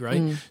security,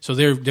 right? So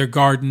they're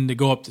guarding. They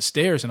go up the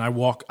stairs, and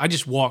I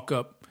just walk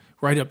up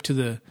right up to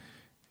the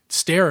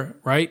stair,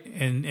 right?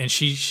 And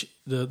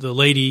the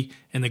lady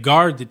and the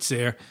guard that's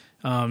there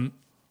want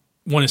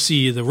to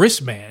see the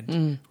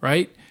wristband,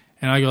 right?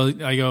 And I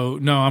go,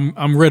 no,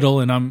 I'm Riddle,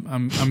 and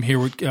I'm here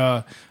with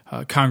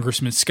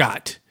Congressman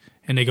Scott.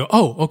 And they go,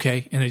 oh,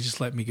 okay, and they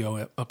just let me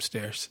go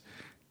upstairs.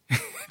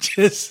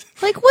 Just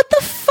like, what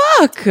the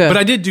fuck? But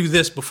I did do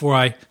this before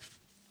I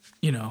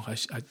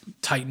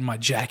tightened my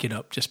jacket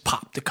up, just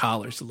popped the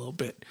collars a little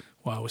bit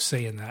while I was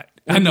saying that.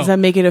 I know. Does that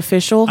make it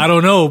official? I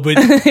don't know, but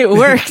it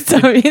worked,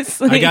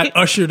 obviously. I got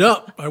ushered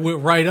up. I went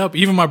right up.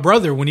 Even my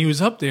brother, when he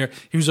was up there,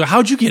 he was like,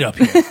 how'd you get up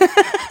here?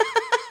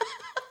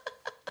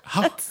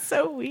 That's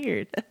so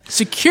weird.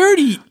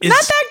 Security is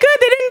not that good.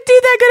 They didn't do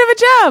that good of a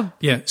job.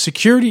 Yeah,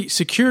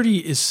 security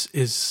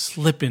is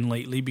slipping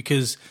lately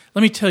because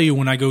let me tell you,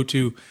 when I go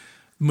to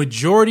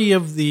majority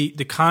of the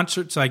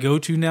concerts I go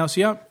to now.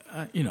 See, I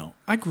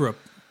grew up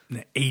in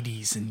the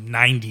 80s and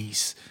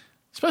 90s,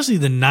 especially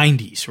the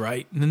 90s,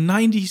 right? In the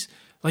 90s,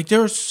 like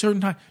there are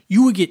certain times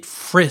you would get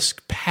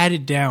frisked,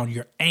 patted down,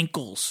 your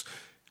ankles,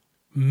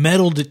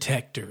 metal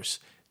detectors.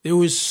 It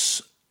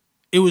was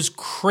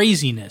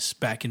craziness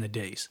back in the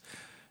days.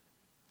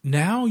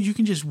 Now you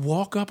can just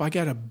walk up. I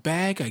got a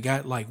bag. I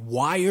got like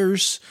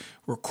wires,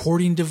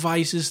 recording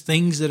devices,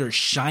 things that are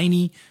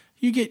shiny.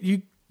 You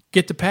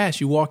get the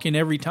pass. You walk in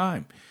every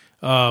time.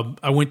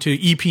 I went to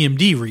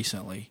EPMD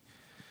recently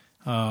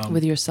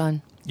with your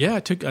son. Yeah, I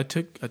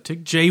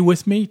took Jay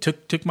with me.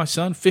 Took my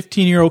son,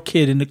 15-year-old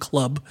kid, in the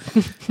club.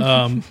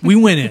 We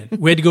went in.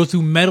 We had to go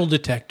through metal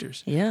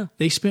detectors. Yeah,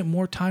 they spent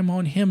more time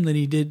on him than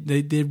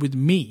they did with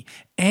me.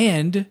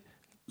 And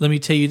let me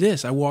tell you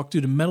this: I walked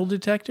through the metal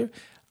detector.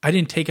 I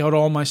didn't take out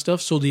all my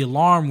stuff, so the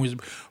alarm was,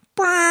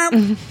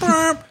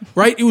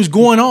 right? It was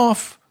going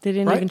off. They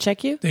didn't even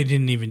check you? They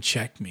didn't even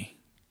check me.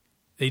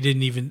 They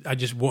didn't even. I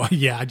just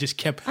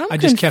kept. I'm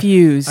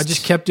confused. I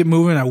just kept it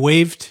moving. I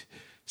waved.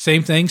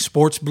 Same thing.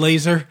 Sports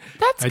blazer.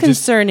 That's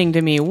concerning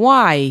to me.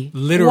 Why?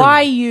 Literally.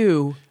 Why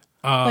you?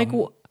 I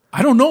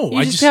don't know.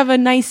 You just have a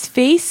nice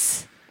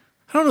face.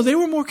 I don't know. They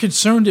were more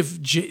concerned if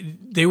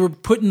they were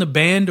putting the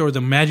band or the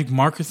magic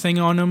marker thing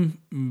on him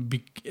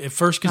at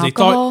first because they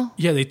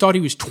thought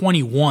he was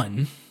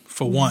 21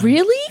 for one.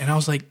 Really? And I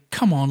was like,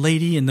 "Come on,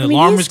 lady!" And the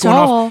alarm was going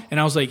off, and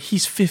I was like,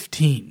 "He's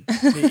 15.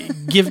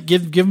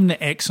 give him the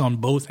X on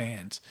both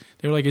hands."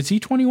 They were like, "Is he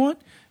 21?"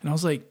 And I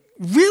was like,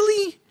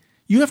 "Really?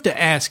 You have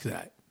to ask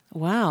that."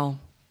 Wow.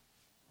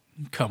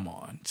 Come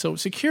on. So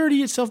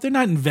security itself, they're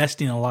not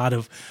investing a lot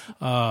of,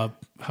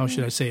 how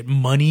should I say it,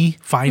 money,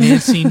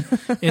 financing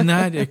in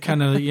that. They're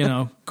kind of,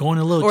 going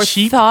a little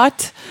cheap. Or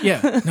thought.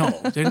 Yeah, no.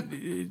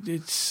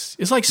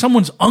 It's like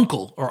someone's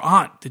uncle or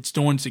aunt that's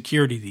doing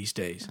security these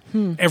days.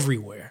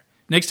 Everywhere.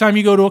 Next time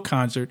you go to a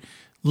concert,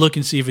 look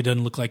and see if it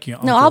doesn't look like your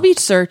uncle. No, I'll be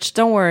searched.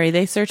 Don't worry.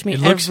 They search me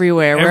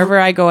everywhere. Wherever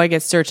I go, I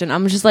get searched. And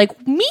I'm just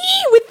like, me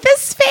with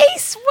this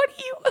face? What are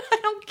you? I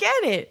don't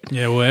get it.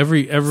 Yeah, well,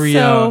 every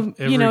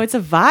it's a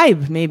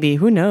vibe, maybe.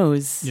 Who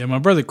knows? Yeah, my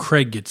brother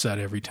Craig gets that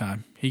every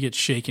time. He gets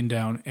shaken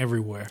down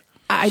everywhere.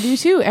 I do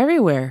too,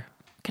 everywhere.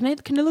 Can I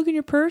look in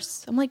your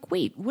purse? I'm like,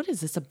 wait, what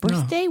is this? A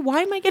birthday? No.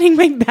 Why am I getting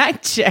my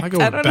bag checked? I go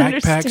with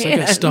backpacks.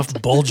 Understand. I got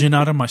stuff bulging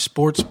out of my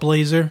sports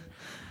blazer.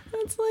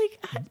 It's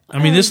like,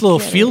 I mean, this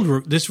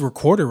little this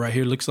recorder right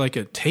here looks like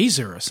a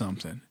taser or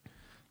something.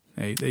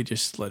 They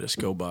just let us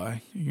go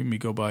by. You hear me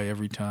go by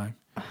every time.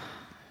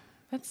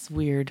 That's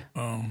weird.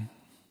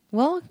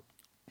 Well,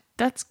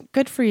 that's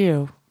good for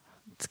you.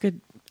 It's good.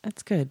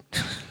 That's good.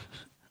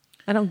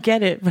 I don't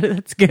get it, but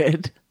that's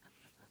good.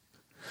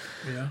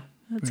 Yeah.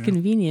 That's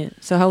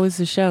convenient. So how was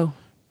the show?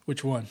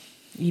 Which one?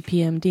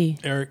 EPMD.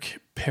 Eric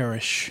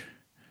Parrish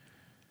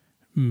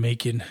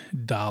making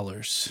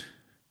dollars.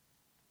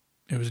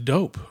 It was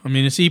dope. I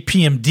mean, it's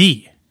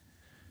EPMD.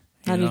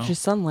 How did your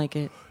son like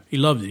it? He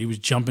loved it. He was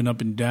jumping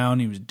up and down.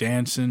 He was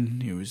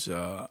dancing. He was,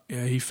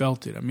 he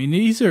felt it. I mean,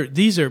 these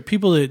are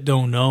people that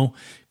don't know.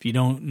 If you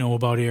don't know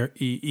about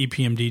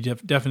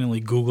EPMD, definitely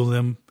Google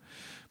them.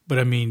 But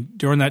I mean,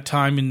 during that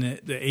time in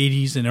the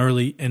 80s and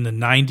early in the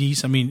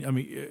 90s, I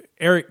mean,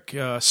 Eric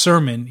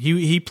Sermon,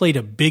 he played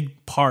a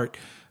big part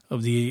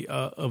of the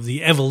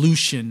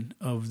evolution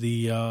of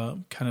the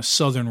kind of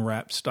Southern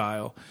rap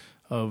style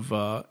of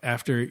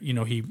after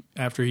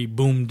he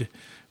boomed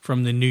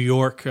from the New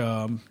York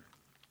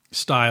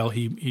style,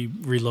 he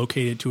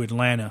relocated to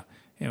Atlanta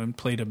and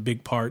played a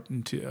big part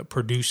into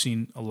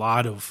producing a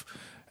lot of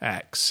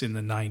acts in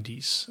the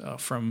 90s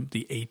from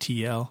the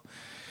ATL.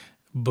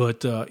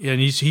 But and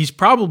he's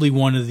probably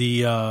one of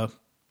the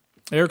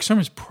Eric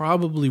Sermon's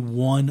probably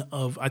one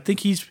of,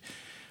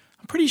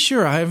 I'm pretty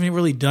sure I haven't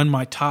really done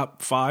my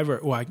top 5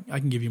 I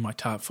can give you my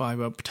top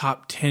 5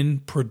 top 10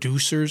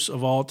 producers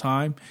of all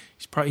time.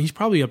 He's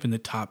probably up in the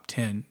top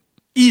 10,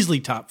 easily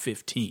top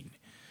 15.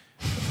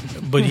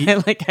 But I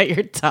like how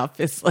your top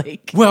is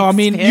like. Well, I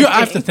mean,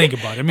 I have to think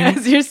about it. I mean,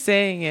 as you're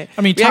saying it,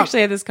 I mean, we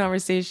actually had this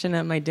conversation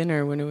at my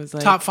dinner when it was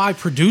like top 5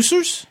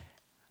 producers.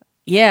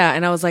 Yeah,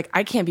 and I was like,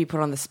 I can't be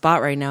put on the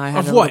spot right now. I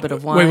had of a what? little bit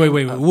of wine.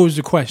 Wait. What was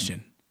the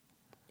question?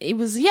 It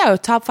was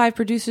top 5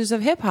 producers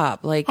of hip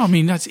hop. Like, I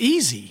mean, that's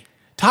easy.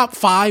 Top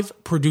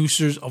 5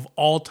 producers of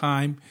all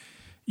time.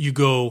 You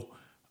go.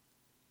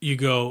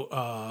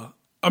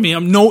 I mean,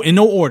 in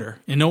no order.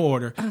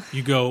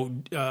 You go.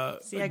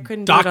 See, I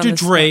couldn't. Dr.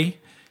 Dre.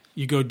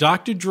 You go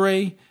Dr.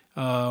 Dre.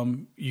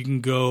 You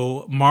can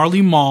go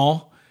Marley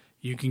Marl.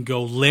 You can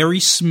go Larry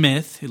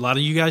Smith. A lot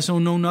of you guys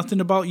don't know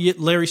nothing about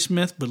Larry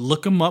Smith, but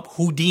look him up.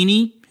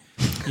 Houdini.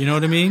 You know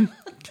what I mean?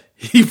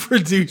 He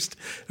produced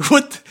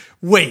what?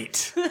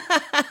 Wait.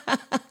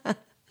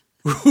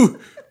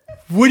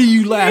 What are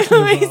you laughing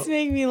about? You always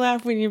make me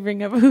laugh when you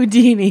bring up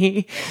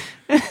Houdini.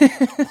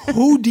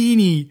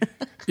 Houdini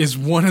is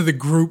one of the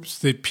groups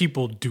that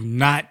people do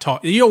not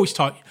talk. You always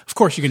talk. Of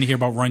course, you're going to hear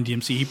about Run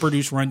DMC. He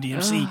produced Run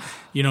DMC.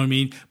 You know what I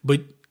mean?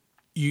 But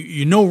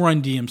you know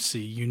Run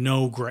DMC. You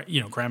know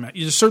Grandma.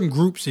 There's certain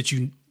groups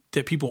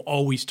that people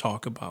always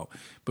talk about,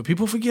 but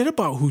people forget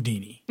about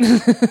Houdini.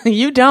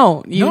 You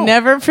don't. You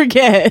never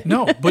forget.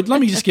 No, but let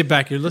me just get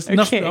back here.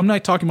 Okay. I'm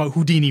not talking about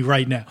Houdini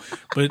right now,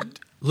 but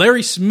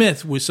Larry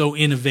Smith was so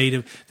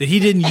innovative that he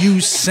didn't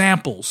use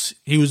samples.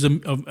 He was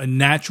a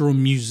natural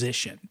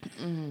musician.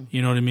 Mm-hmm.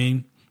 You know what I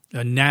mean?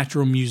 A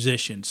natural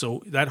musician.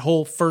 So that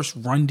whole first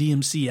Run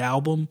DMC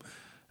album,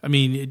 I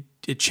mean,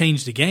 it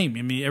changed the game.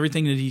 I mean,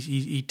 everything that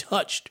he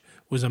touched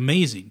was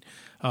amazing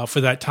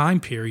for that time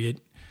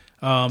period.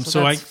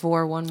 So that's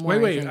 4, one more.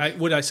 Wait.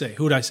 What did I say?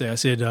 Who did I say? I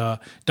said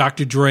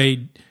Dr.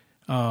 Dre,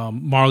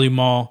 Marley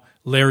Marl,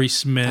 Larry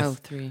Smith. Oh,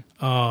 3.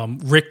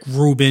 Rick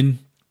Rubin.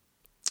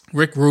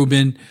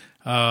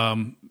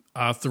 I'll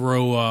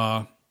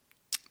throw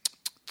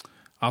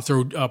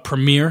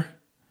Premier,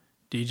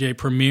 DJ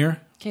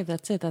Premier. Okay,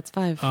 that's it. That's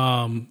 5.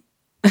 I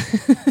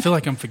feel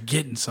like I'm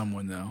forgetting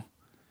someone though.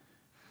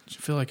 I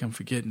feel like I'm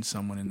forgetting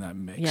someone in that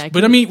mix. Yeah,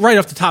 but I mean, right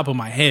off the top of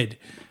my head,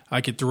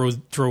 I could throw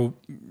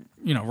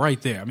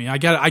right there. I mean, I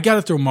got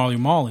to throw Marley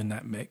Marl in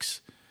that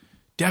mix.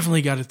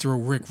 Definitely got to throw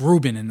Rick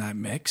Rubin in that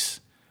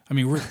mix. I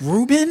mean, Rick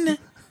Rubin?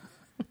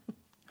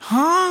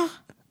 Huh?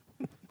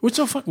 What's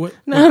so fun? What?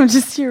 No,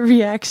 just your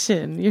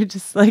reaction. You're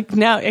just like,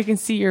 now I can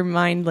see your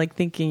mind like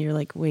thinking, you're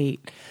like,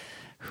 wait,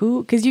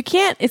 who? Because you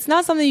can't, it's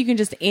not something you can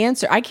just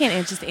answer. I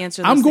can't just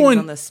answer those things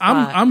on the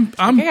spot.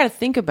 I got to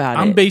think about it.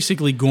 I'm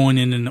basically going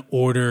in an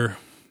order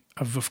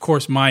of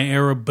course, my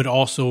era, but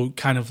also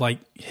kind of like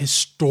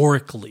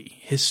historically,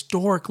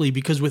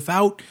 because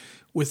without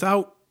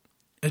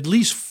at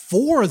least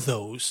 4 of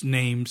those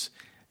names,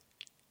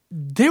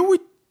 the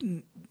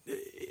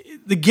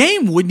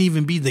game wouldn't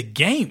even be the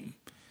game.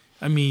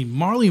 I mean,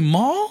 Marley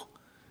Marl?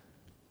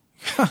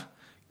 God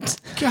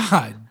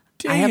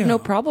damn. I have no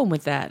problem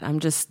with that. I'm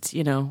just,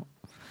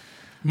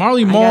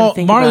 Marley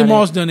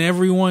Marl's done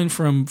everyone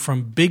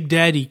from Big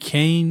Daddy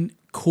Kane,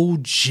 Cool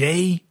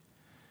J.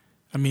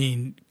 I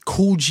mean,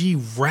 Cool G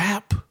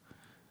Rap,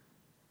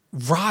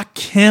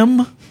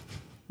 Rakim.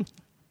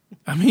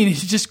 I mean, it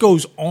just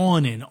goes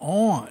on and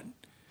on.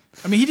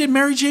 I mean, he did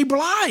Mary J.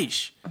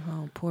 Blige.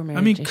 Oh, poor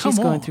Mary J. She's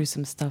going through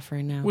some stuff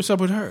right now. What's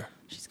up with her?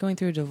 She's going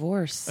through a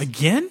divorce.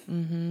 Again?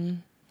 Mm-hmm.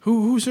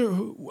 Who's her?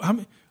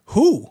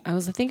 Who? I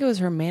think it was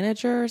her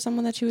manager or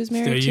someone that she was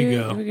married to. There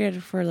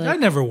you go. That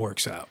never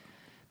works out.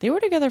 They were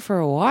together for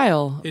a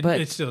while, but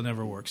it still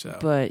never works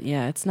out. But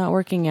yeah, it's not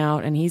working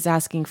out, and he's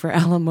asking for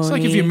alimony. It's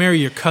like if you marry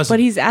your cousin.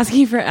 But he's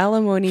asking for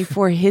alimony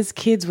for his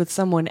kids with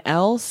someone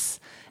else,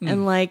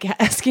 and like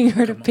asking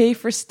her to pay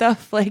for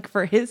stuff like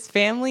for his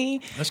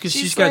family. That's because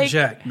she's got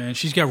jacked, man.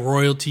 She's got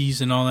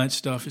royalties and all that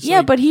stuff. It's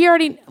but he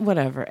already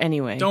whatever.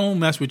 Anyway, don't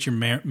mess with your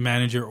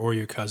manager or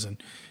your cousin.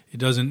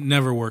 It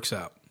never works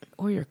out.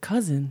 Or your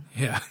cousin.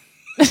 Yeah.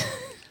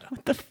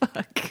 What the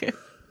fuck?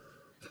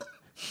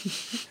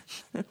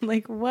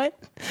 Like what?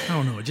 I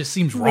don't know. It just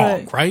seems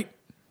wrong, right?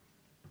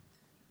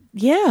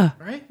 Yeah.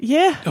 Right?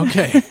 Yeah.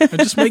 Okay. I'm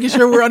just making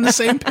sure we're on the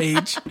same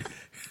page.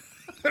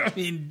 I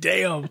mean,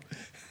 damn.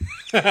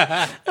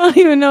 I don't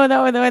even know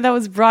the way that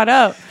was brought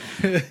up.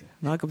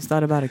 Malcolm's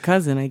thought about a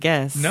cousin, I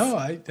guess. No,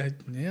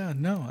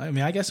 no. I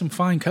mean, I got some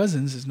fine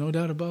cousins. There's no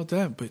doubt about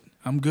that, but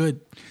I'm good.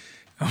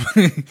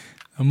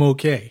 I'm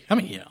okay. I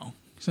mean,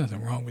 there's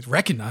nothing wrong with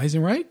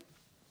recognizing, right?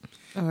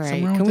 All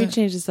right, can we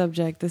change the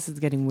subject? This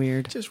is getting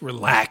weird. Just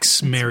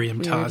relax,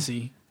 Miriam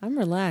Tazi. I'm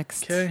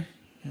relaxed. Okay,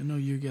 I know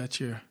you got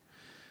your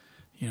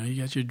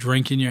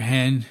drink in your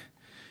hand.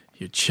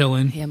 You're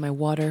chilling. Yeah, my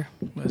water.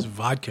 Well, that's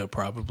vodka,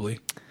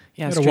 probably.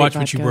 Yeah, I gotta watch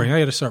what you bring. I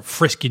gotta start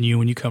frisking you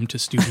when you come to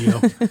studio.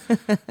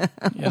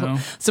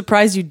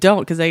 Surprised you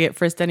don't, because I get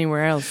frisked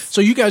anywhere else. So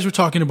you guys were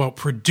talking about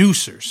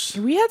producers.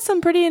 We had some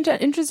pretty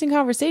interesting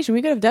conversation.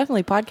 We could have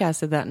definitely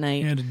podcasted that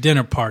night. You had a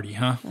dinner party,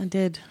 huh? I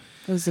did.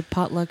 It was a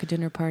potluck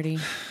dinner party.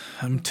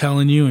 I'm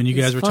telling you, and you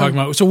guys were talking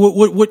about. So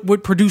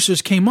what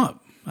producers came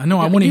up? I know.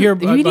 I want to hear.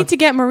 We need to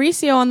get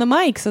Mauricio on the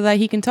mic so that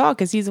he can talk,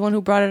 because he's the one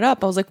who brought it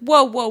up. I was like,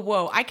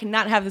 whoa! I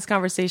cannot have this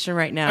conversation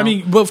right now. I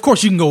mean, well, of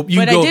course you can go.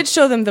 I did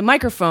show them the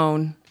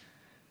microphone.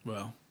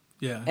 Well,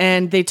 yeah.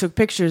 And they took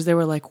pictures. They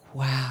were like,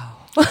 wow.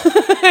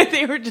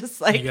 They were just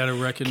like, you got to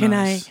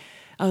recognize. Can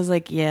I? I was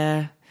like,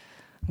 yeah.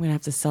 I'm gonna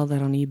have to sell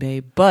that on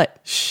eBay, but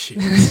shit.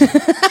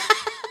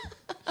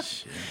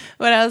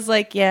 But I was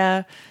like,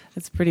 yeah,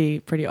 it's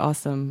pretty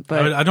awesome.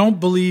 But I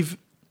don't believe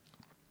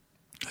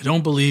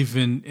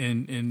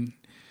in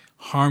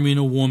harming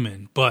a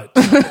woman, but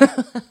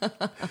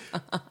I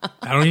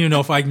don't even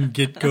know if I can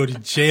go to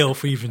jail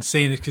for even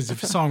saying it, because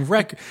if it's on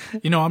record,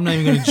 I'm not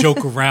even going to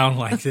joke around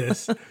like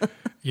this,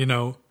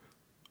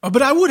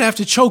 But I would have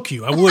to choke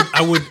you. I would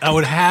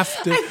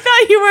have to. I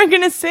thought you weren't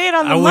going to say it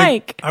on the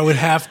mic. I would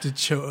have to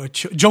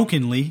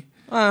jokingly,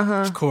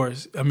 of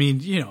course. I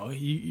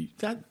mean,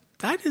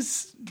 that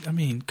is. I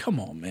mean, come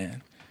on,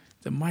 man.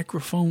 The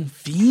microphone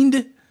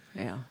fiend.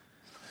 Yeah.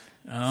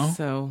 Oh.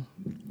 So,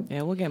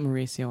 yeah, we'll get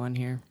Mauricio on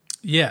here.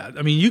 Yeah,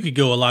 I mean, you could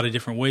go a lot of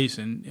different ways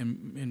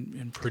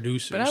in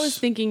producers. But I was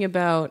thinking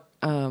about,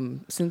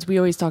 since we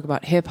always talk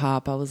about hip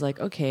hop, I was like,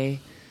 okay,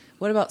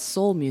 what about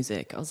soul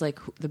music? I was like,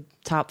 the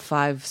top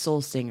 5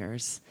 soul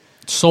singers.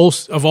 Soul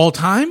of all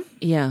time?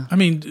 Yeah. I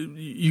mean,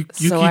 you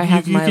I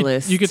have my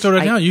list. You could throw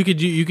that down. You could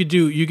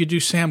do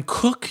Sam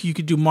Cooke. You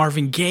could do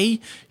Marvin Gaye.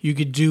 You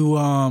could do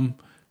Luther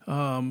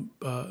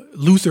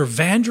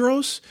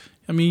Vandross.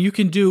 I mean, you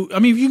can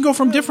go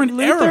from different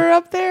Luther eras.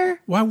 up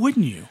there? Why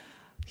wouldn't you?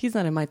 He's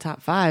not in my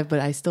top 5, but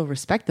I still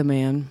respect the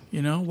man.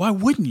 You know, why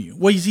wouldn't you?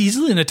 Well, he's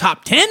easily in the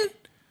top 10.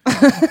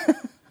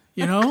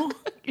 You know?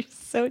 You're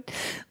so,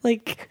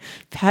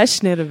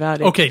 passionate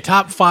about it. Okay,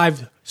 top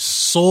 5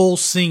 soul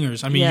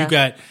singers. I mean,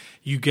 Yeah.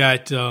 you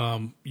got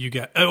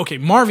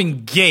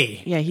Marvin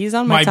Gaye. Yeah, he's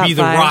on my might top be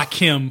the 5.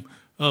 Rakim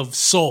of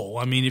soul.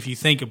 I mean, if you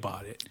think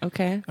about it.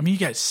 Okay. I mean, you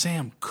got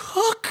Sam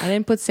Cooke. I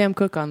didn't put Sam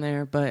Cooke on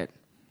there, but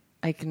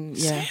I can,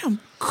 yeah. Sam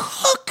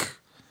Cooke.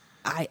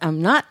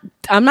 I'm not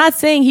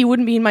saying he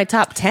wouldn't be in my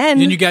top 10.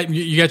 Then you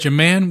got your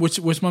man.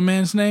 What's my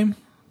man's name?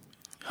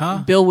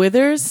 Huh? Bill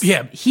Withers?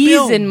 Yeah, He's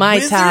Bill in my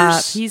Withers?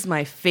 top. He's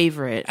my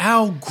favorite.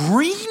 Al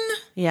Green?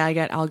 Yeah, I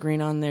got Al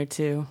Green on there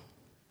too.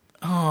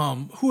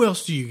 Who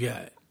else do you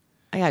got?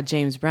 I got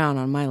James Brown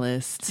on my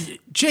list.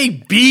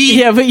 JB.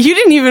 Yeah, but you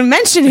didn't even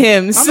mention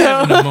him.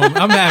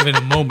 I'm having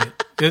a moment.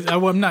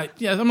 I'm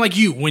not. Yeah, I'm like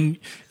you.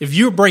 If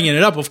you're bringing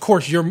it up, of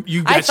course you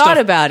got I stuff. thought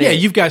about it. Yeah,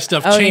 you've got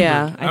stuff Oh, chambered.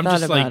 yeah, I I'm thought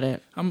just about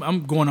it.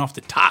 I'm going off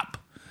the top.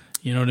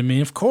 You know what I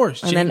mean? Of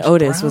course. And James then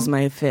Otis Brown. was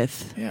my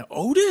 5th. Yeah,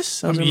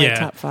 Otis. Those are my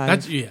top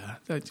 5.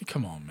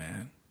 Come on,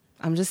 man.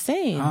 I'm just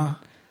saying.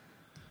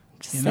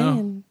 Just You saying.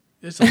 know,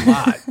 there's a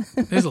lot.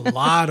 There's a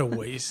lot of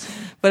ways.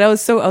 But I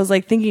was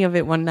thinking of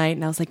it one night,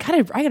 and I was like,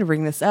 I got to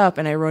bring this up,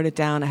 and I wrote it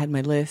down. I had my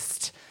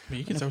list. I mean,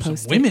 you can throw some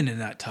women in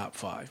that top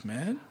 5,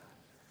 man.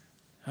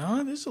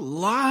 There's a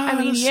lot. I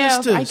mean, of yeah.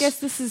 sisters. I guess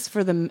this is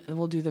for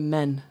we'll do the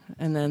men,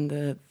 and then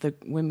the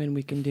women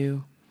we can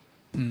do.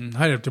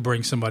 I'd have to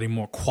bring somebody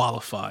more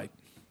qualified.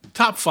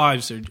 Top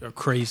 5s are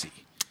crazy.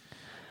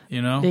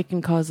 You know, They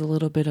can cause a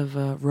little bit of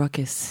a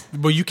ruckus.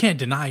 but you can't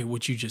deny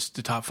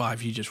the top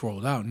 5 you just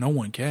rolled out. No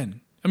one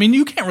can. I mean,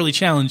 you can't really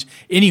challenge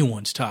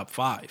anyone's top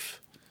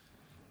 5.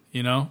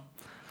 You know.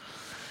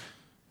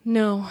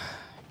 No.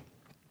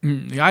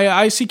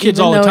 I see kids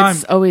Even all the though time.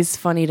 It's always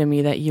funny to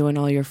me that you and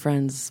all your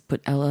friends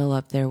put LL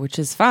up there, which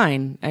is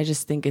fine. I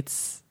just think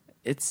it's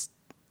It's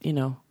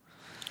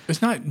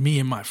not me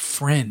and my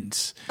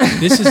friends.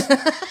 This is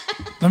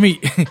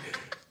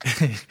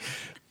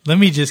let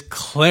me just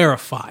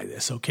clarify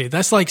this, okay?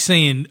 That's like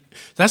saying,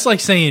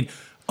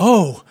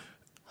 oh,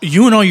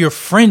 you and all your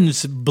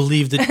friends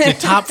believe that the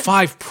top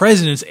 5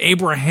 presidents,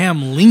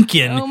 Abraham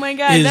Lincoln. Oh my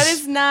God, that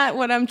is not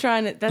what I'm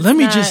trying to. Let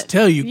me just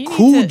tell you,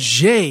 Cool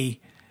J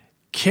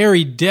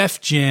carried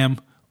Def Jam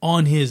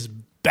on his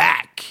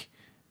back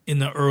in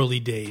the early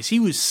days. He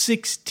was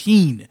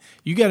 16.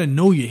 You got to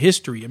know your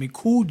history. I mean,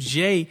 Cool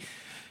J.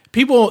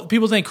 People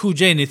think Cool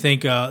J and they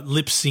think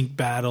lip sync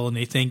battle and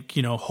they think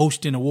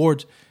hosting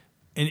awards,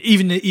 and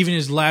even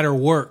his latter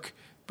work.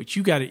 But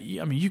you got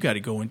to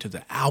go into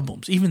the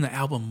albums, even the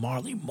album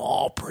Marley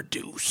Marl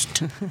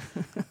produced.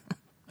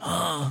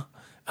 I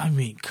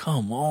mean,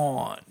 come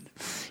on.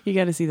 You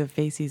got to see the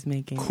face he's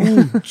making.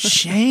 Cool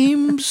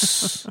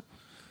James.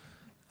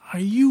 Are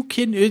you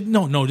kidding?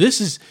 No. This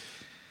is.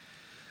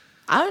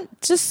 I'm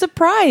just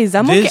surprised.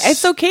 Okay.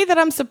 It's okay that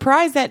I'm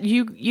surprised that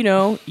you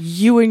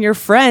and your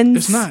friends.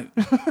 It's not.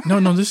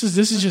 No. This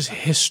is just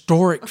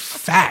historic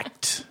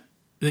fact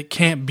that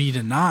can't be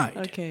denied.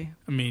 Okay.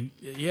 I mean,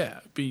 yeah.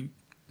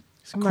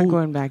 I'm not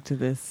going back to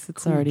this.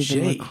 It's Cool already J.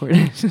 been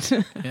recorded.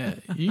 Yeah,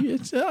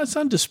 it's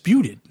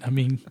undisputed. I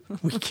mean,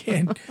 we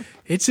can't.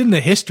 It's in the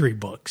history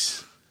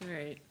books.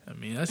 Right. I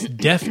mean, that's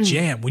Def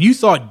Jam. When you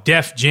thought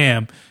Def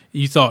Jam,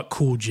 you thought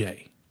Cool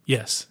J.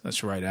 Yes,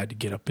 that's right. I had to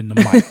get up in the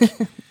mic.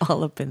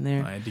 All up in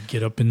there. I had to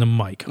get up in the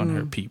mic on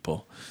her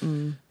people.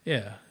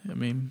 Yeah, I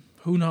mean,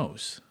 who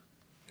knows?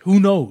 Who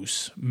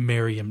knows,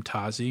 Miriam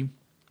Tazi?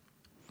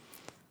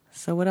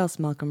 So what else,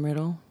 Malcolm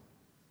Riddle?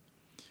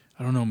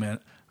 I don't know, man.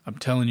 I'm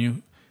telling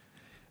you,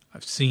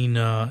 I've seen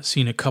a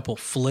couple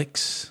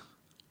flicks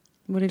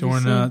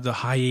during the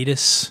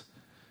hiatus.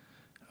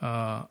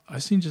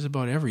 I've seen just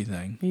about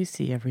everything. You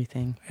see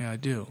everything. Yeah, I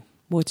do.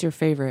 What's your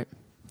favorite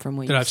from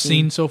what that I've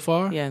seen so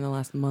far? Yeah, in the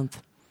last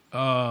month.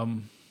 I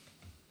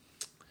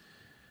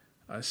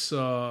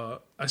saw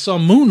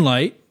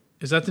Moonlight.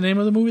 Is that the name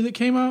of the movie that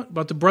came out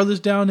about the brothers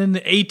down in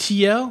the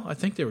ATL? I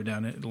think they were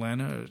down in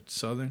Atlanta or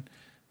Southern.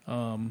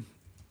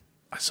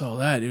 I saw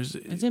that. Is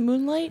it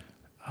Moonlight?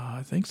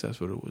 I think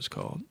that's what it was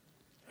called.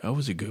 That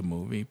was a good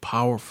movie.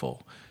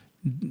 Powerful.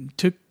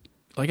 Took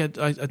I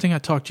think I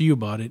talked to you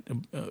about it.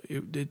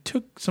 It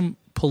took some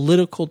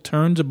political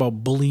turns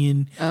about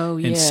bullying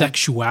and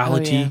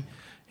sexuality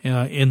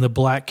in the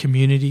black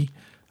community.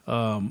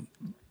 But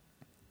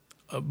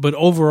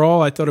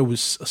overall, I thought it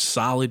was a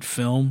solid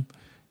film.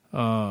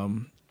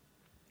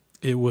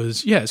 It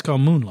was, it's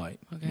called Moonlight.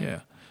 Okay.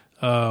 Yeah.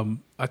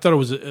 I thought it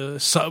was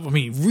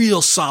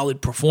real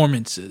solid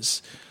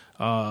performances.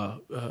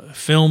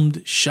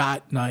 filmed,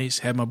 shot nice.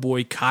 Had my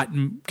boy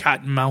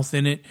Cottonmouth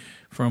in it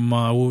from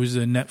what was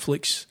the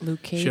Netflix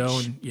Luke Cage. show?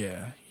 And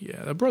yeah,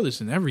 the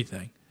brother's in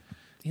everything.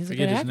 He's a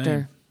Forget good his actor.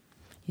 name.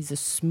 He's a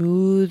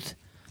smooth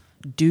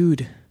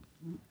dude.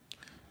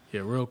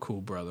 Yeah, real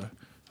cool brother.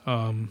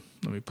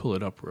 Let me pull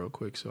it up real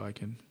quick so I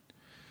can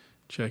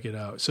check it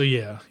out. So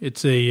yeah,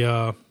 it's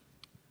a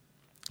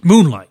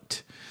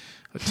Moonlight,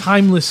 a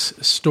timeless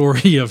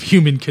story of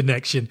human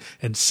connection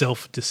and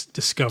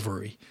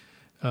self-discovery.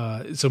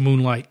 So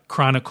Moonlight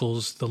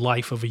chronicles the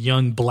life of a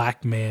young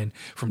black man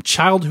from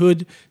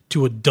childhood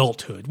to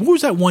adulthood. What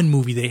was that one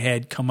movie they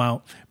had come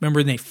out?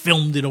 Remember, they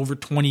filmed it over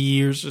 20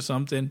 years or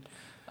something?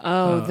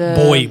 Oh,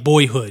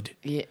 Boyhood.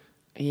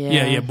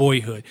 Yeah,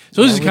 Boyhood.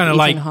 So this is kind of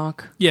like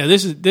Hawke. Yeah,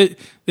 this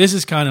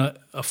is kind of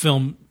a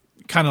film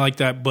kind of like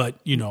that, but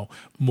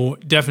more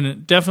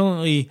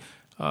definitely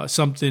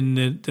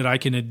something that I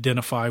can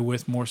identify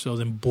with more so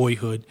than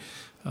Boyhood.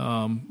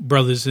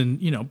 Brothers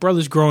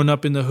growing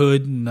up in the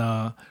hood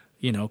and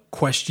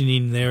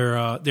questioning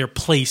their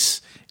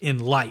place in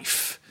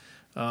life.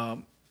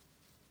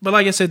 But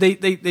like I said,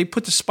 they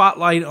put the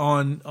spotlight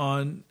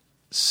on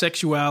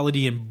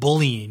sexuality and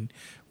bullying,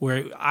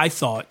 where I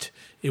thought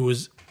it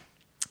was.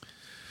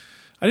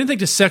 I didn't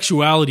think the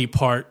sexuality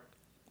part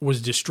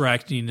was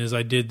distracting as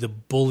I did the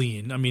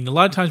bullying. I mean, a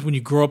lot of times when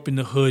you grow up in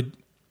the hood,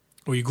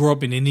 or you grow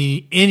up in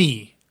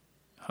any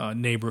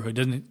neighborhood,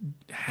 doesn't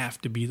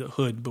have to be the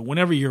hood, but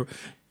whenever you're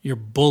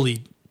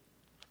bullied,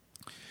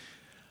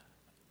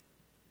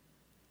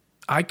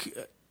 I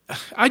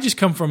just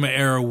come from an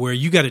era where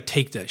you got to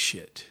take that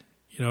shit.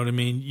 You know what I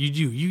mean? You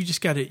do. You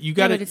just got to. You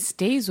got to. But it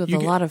stays with a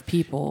lot of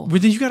people.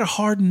 But then you got to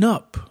harden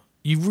up.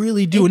 You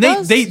really do. It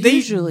And does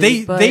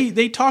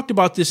they talked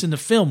about this in the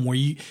film where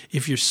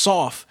if you're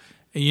soft,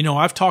 and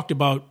I've talked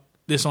about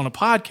this on a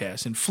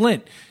podcast in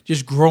Flint,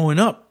 just growing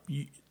up,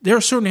 there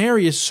are certain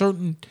areas,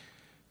 certain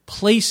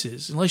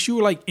places, unless you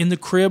were like in the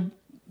crib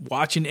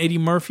watching Eddie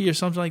Murphy or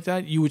something like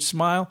that, you would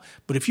smile.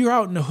 But if you're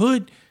out in the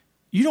hood,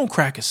 you don't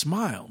crack a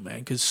smile, man,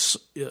 because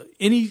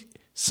any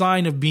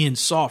sign of being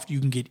soft,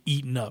 you can get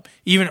eaten up.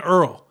 Even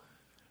Earl.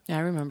 Yeah,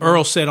 I remember.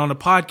 Earl said on the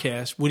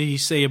podcast, what did he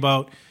say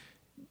about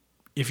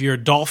if you're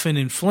a dolphin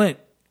in Flint,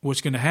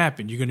 what's going to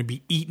happen? You're going to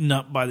be eaten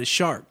up by the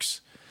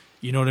sharks.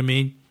 You know what I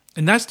mean?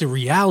 And that's the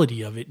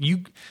reality of it.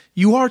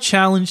 You are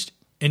challenged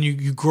and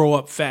you grow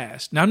up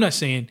fast. Now, I'm not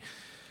saying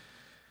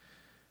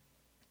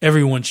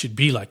everyone should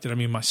be like that. I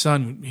mean, my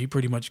son, he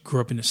pretty much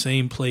grew up in the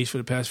same place for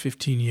the past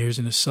 15 years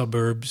in the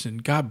suburbs,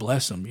 and God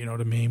bless him, you know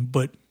what I mean?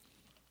 But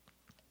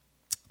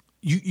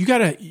you got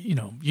to,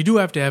 you do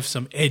have to have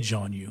some edge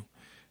on you.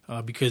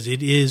 Because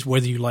it is,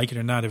 whether you like it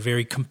or not, a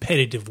very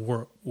competitive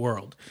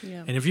world.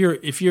 Yeah. And if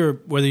you're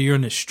whether you're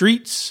in the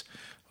streets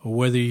or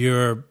whether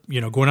you're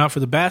going out for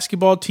the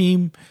basketball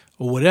team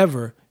or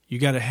whatever, you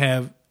got to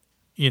have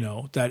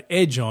that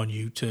edge on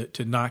you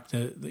to knock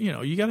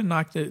you got to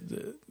knock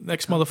the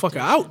next motherfucker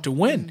out to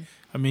win. Mm-hmm.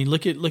 I mean,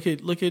 look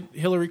at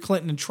Hillary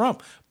Clinton and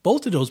Trump.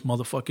 Both of those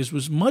motherfuckers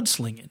was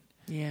mudslinging.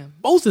 Yeah.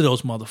 Both of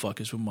those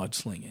motherfuckers were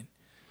mudslinging.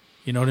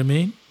 You know what I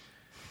mean?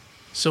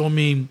 So I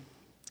mean.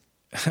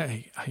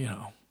 Hey,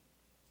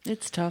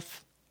 it's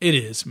tough. It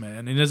is,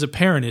 man, and as a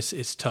parent,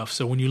 it's tough.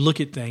 So when you look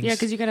at things,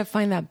 because you got to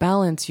find that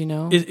balance,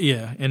 and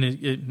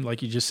it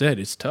like you just said,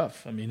 it's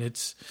tough. I mean,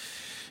 it's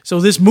so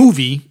this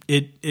movie,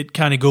 it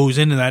kind of goes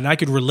into that, and I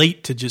could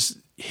relate to just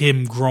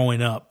him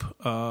growing up,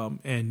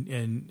 and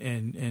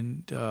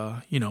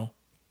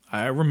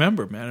I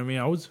remember, man. I mean,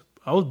 I was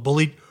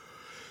bullied.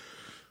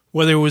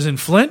 Whether it was in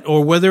Flint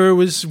or whether it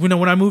was when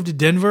I moved to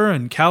Denver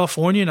and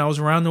California and I was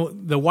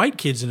around the white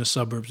kids in the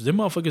suburbs, them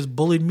motherfuckers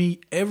bullied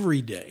me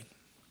every day.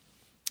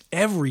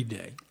 Every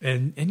day.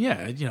 And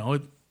yeah,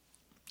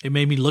 it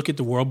made me look at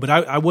the world, but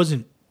I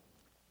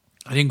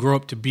didn't grow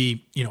up to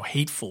be,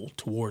 hateful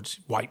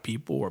towards white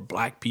people or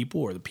black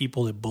people or the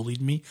people that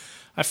bullied me.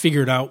 I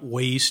figured out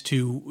ways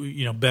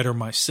to, better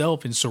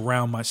myself and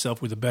surround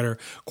myself with a better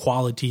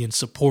quality and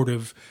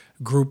supportive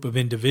group of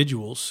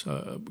individuals,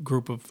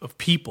 group of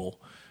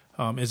people.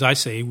 As I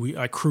say,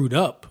 I crewed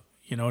up.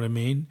 You know what I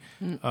mean?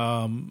 Mm.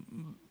 My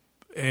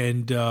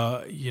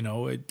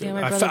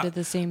brother did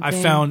the same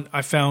thing.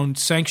 I found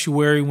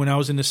sanctuary when I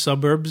was in the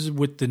suburbs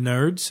with the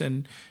nerds,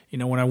 and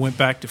when I went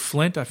back to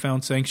Flint, I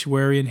found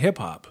sanctuary in hip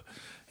hop,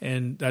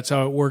 and that's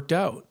how it worked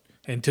out.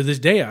 And to this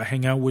day, I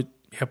hang out with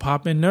hip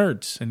hop and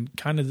nerds, and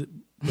kind of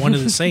one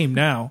of the same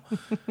now.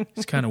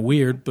 It's kind of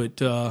weird,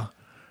 but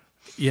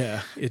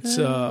yeah, it's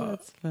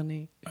that's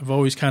funny. I've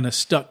always kind of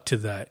stuck to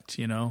that,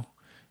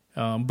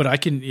 But I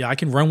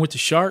can run with the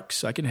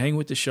sharks. I can hang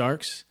with the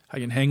sharks. I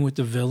can hang with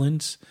the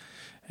villains,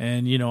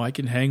 and I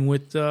can hang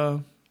with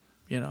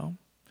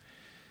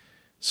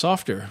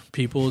softer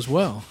people as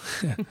well.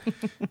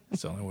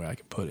 That's the only way I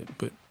can put it.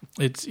 But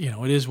it's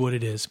it is what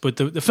it is. But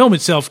the film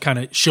itself kind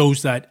of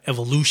shows that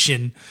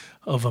evolution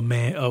of a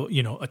man,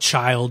 a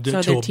child.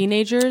 So they're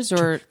teenagers,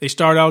 or they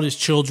start out as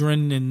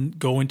children and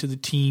go into the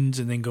teens,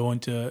 and then go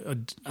into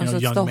a so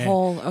young the man.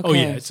 Whole, okay. Oh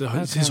yeah, it's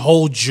his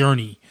whole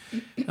journey.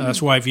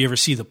 That's why if you ever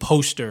see the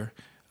poster,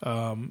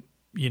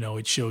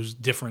 it shows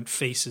different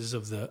faces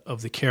of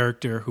the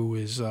character who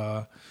is,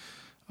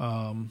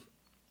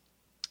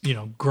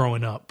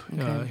 growing up.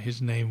 Okay.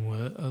 His name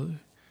was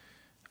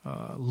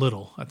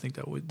Little. I think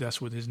that's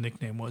what his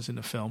nickname was in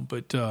the film.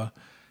 But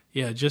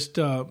just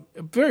a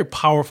very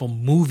powerful,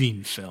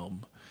 moving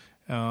film.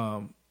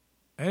 And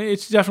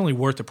it's definitely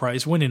worth the price.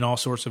 It's winning all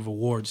sorts of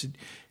awards.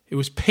 It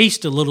was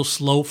paced a little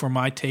slow for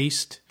my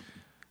taste,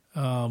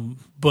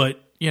 but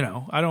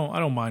I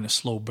don't mind a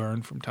slow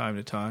burn from time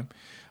to time.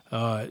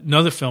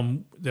 Another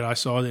film that I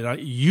saw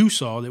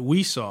that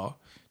we saw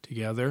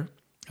together,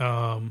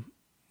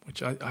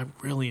 which I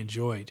really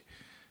enjoyed.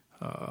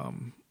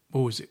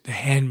 What was it? The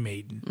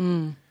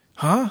Handmaiden.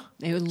 Huh?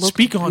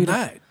 Speak on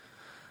that.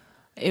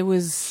 It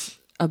was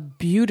a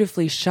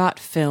beautifully shot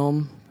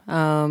film.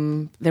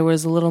 There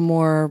was a little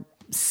more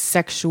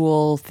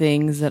sexual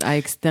things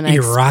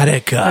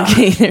erotica.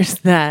 Okay, there's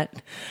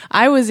that.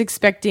 I was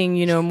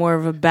expecting, more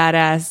of a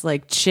badass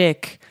like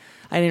chick.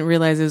 I didn't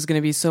realize it was going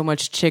to be so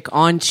much chick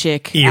on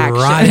chick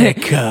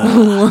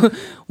erotica.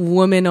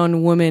 Woman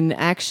on woman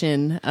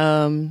action.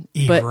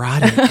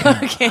 Erotica.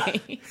 But,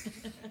 okay.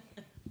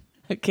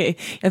 Okay.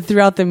 And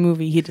throughout the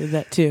movie, he did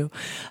that too.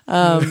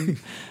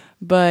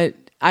 But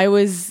I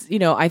was,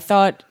 I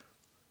thought,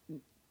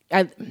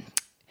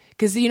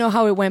 because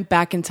how it went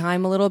back in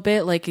time a little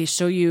bit, like they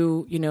show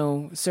you,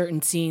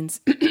 certain scenes,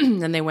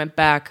 and they went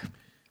back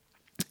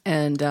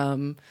and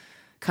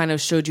kind of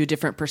showed you a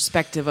different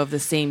perspective of the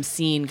same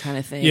scene, kind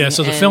of thing. Yeah.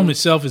 So the film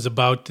itself is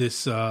about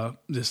this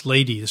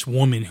this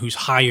woman who's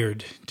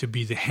hired to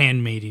be the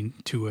handmaiden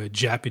to a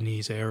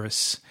Japanese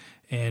heiress.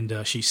 And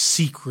she's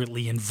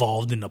secretly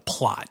involved in a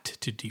plot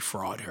to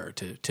defraud her,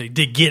 to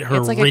get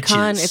her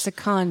riches. It's a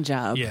con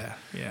job. Yeah,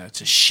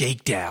 it's a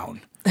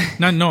shakedown.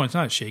 No, it's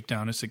not a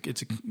shakedown. It's a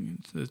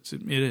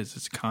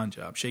con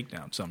job.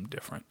 Shakedown, something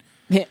different.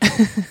 Yeah.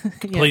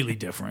 Completely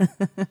different.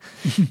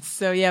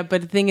 So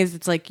but the thing is,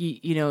 it's like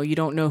you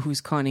don't know who's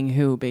conning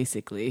who,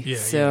 basically. Yeah.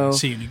 So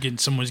See,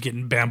 someone's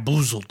getting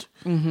bamboozled.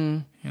 Mm-hmm.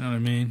 You know what I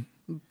mean?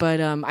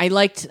 But I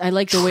liked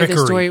the way the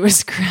story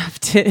was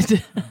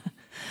crafted.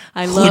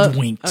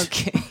 Hoodwinked.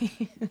 Okay.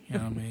 You know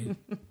what I mean?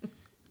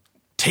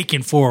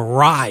 Taken for a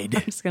ride.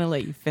 I'm just gonna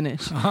let you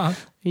finish. Are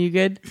you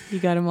good? You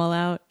got them all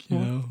out?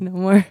 No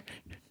more?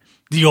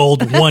 The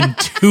old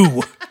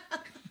 1-2.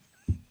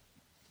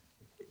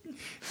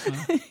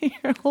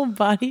 Your whole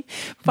body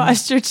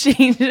posture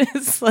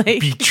changes. Like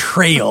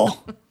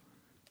betrayal.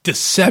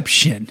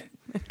 Deception.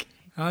 Okay.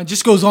 It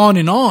just goes on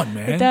and on,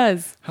 man. It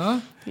does. Huh?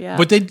 Yeah.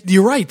 But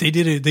you're right. They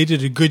did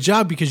a good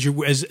job because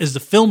as the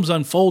film's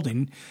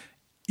unfolding,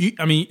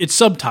 it's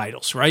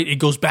subtitles, right? It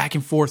goes back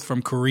and forth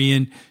from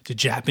Korean to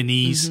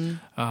Japanese.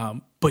 Mm-hmm.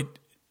 But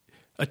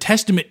a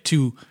testament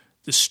to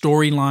the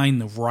storyline,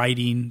 the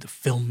writing, the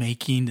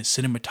filmmaking, the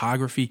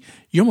cinematography.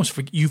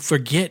 You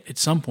forget at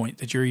some point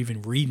that you're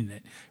even reading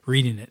it,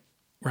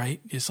 right?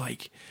 It's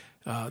like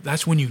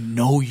that's when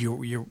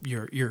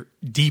you're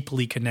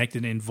deeply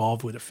connected and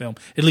involved with a film.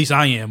 At least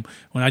I am.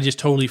 When I just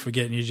totally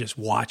forget and you're just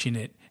watching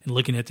it and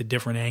looking at the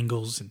different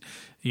angles and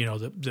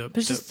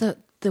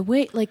the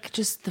way, like,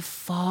 just the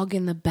fog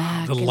in the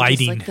back. The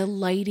lighting. Just, like, the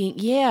lighting.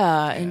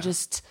 Yeah. And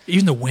just...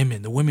 Even the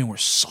women were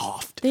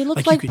soft. They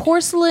looked like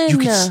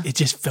porcelain. It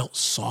just felt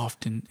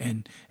soft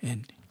and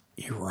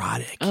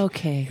erotic.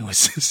 Okay. It was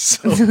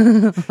so...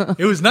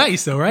 It was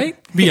nice, though, right?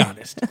 Be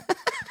honest.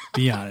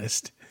 Be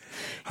honest.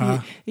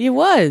 Huh? It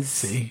was.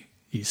 See?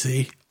 You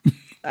see?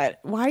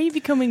 Why are you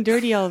becoming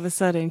dirty all of a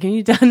sudden? Can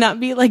you not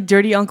be like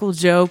Dirty Uncle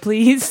Joe,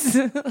 please?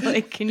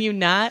 Like, can you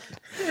not?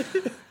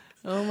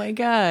 Oh, my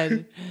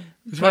God.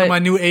 It's one of my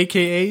new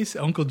AKAs,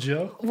 Uncle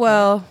Joe.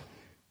 Well,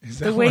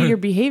 the way you're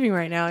behaving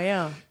right now,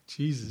 yeah.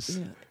 Jesus.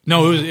 Yeah.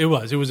 No, it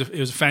was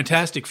a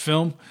fantastic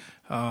film.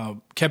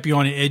 Kept you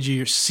on the edge of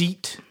your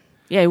seat.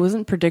 Yeah, it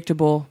wasn't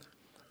predictable,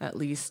 at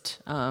least.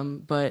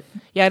 But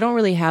yeah, I don't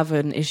really have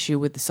an issue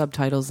with the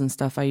subtitles and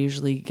stuff. I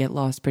usually get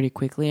lost pretty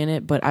quickly in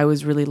it, but I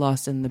was really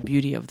lost in the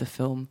beauty of the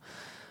film.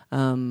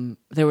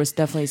 There was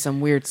definitely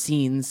some weird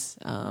scenes,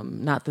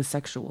 not the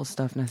sexual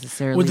stuff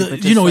necessarily. Well,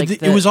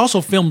 it was also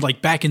filmed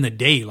like back in the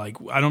day. Like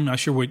I'm not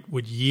sure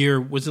what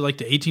year was it, like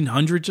the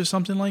 1800s or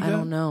something like that. I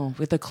don't know.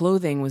 But the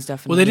clothing was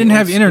definitely. Well, they didn't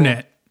have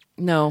internet.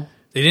 No,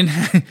 they didn't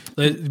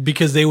have,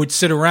 because they would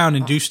sit around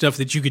and do stuff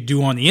that you could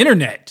do on the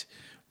internet.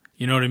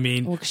 You know what I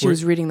mean? Well, she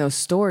was reading those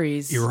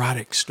stories,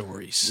 erotic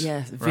stories.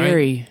 Yes,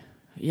 very. Right?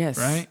 Yes,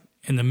 right.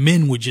 And the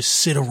men would just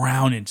sit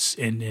around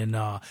in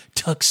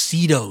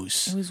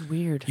tuxedos. It was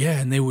weird. Yeah,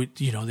 and they were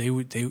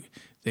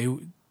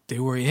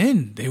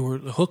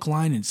hook,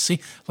 line, and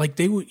sinker. Like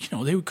they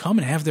would come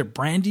and have their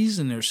brandies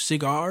and their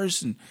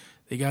cigars, and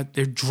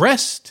they're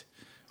dressed.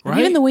 Right?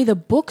 And even the way the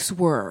books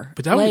were,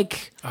 but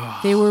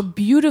they were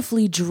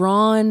beautifully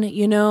drawn,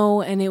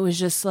 and it was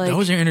just like that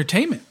was their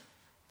entertainment.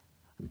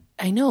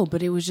 I know,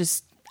 but it was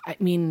just. I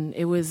mean,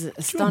 it was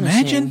astonishing.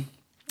 Can you imagine?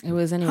 It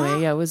was anyway. Huh?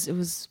 Yeah, it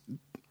was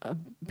a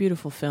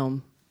beautiful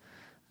film.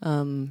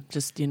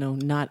 Just,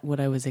 not what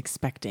I was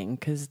expecting,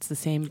 because it's the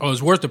same. Oh, it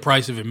was worth the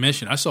price of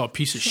admission. I saw a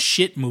piece of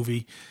shit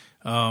movie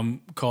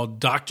called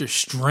Doctor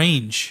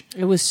Strange.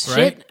 It was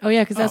right? shit. Oh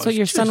yeah, because that's what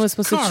your son was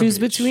supposed garbage. to choose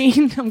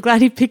between. I'm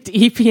glad he picked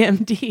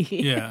EPMD.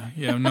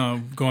 Yeah.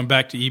 No, going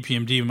back to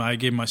EPMD, I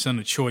gave my son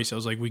a choice. I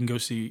was like, we can go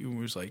see. It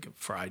was like a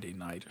Friday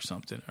night or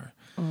something.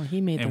 Oh, he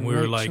made and the we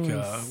were right like,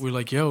 choice. we were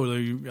like, yo,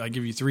 I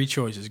give you 3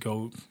 choices: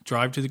 go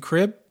drive to the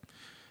crib,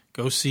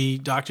 go see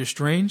Doctor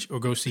Strange, or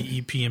go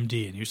see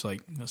EPMD. And he was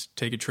like, let's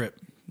take a trip.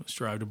 Let's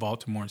drive to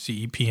Baltimore and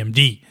see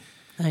EPMD.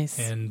 Nice.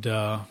 And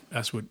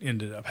that's what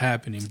ended up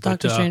happening.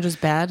 Doctor Strange was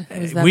bad.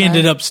 We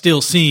ended up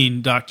still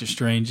seeing Doctor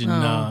Strange,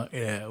 and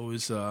it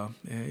was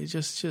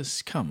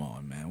just come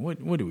on, man.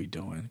 What are we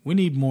doing? We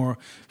need more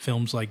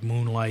films like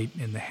Moonlight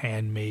and The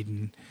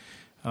Handmaiden,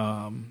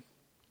 and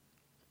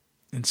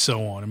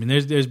so on. I mean,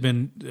 there's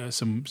been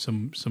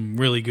some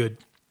really good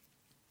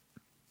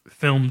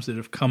films that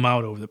have come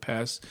out over the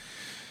past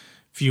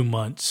few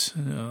months,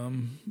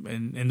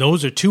 and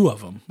those are 2 of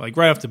them. Like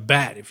right off the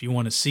bat, if you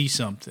want to see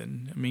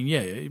something,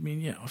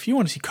 if you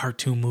want to see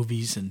cartoon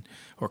movies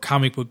or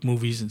comic book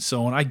movies and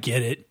so on, I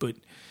get it. But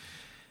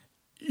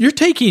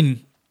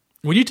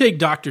when you take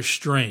Doctor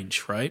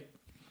Strange, right?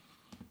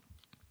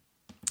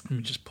 Let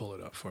me just pull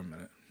it up for a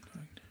minute.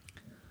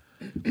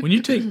 When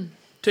you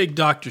take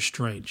Doctor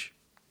Strange,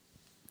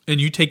 and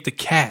you take the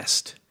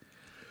cast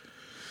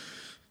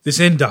that's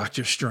in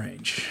Doctor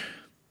Strange.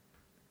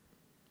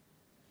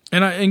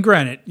 And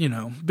granted,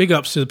 big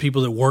ups to the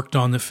people that worked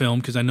on the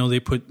film, because I know they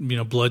put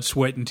blood,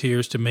 sweat, and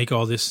tears to make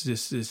all this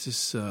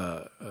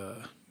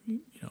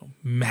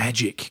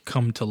magic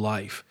come to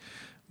life.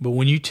 But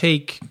when you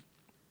take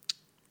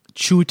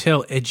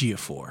Chiwetel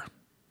Ejiofor,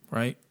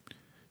 right,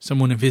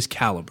 someone of his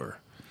caliber,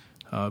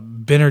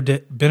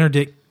 Benedict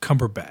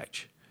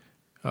Cumberbatch,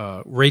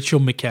 Rachel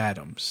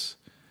McAdams,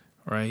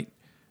 right,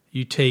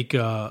 you take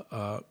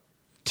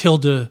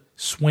Tilda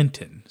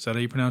Swinton. Is that how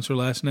you pronounce her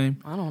last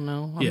name? I don't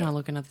know. I'm not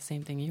looking at the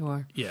same thing you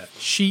are. Yeah,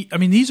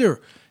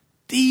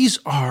 these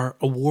are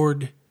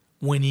award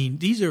winning.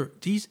 These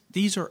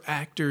are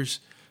actors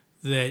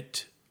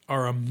that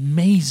are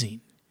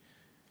amazing.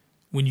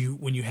 When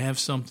you have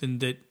something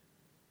that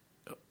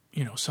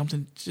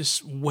something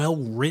just well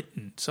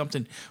written,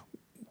 something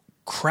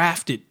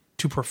crafted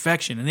to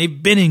perfection, and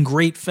they've been in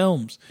great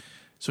films.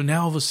 So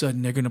now all of a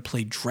sudden they're going to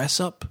play dress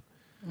up.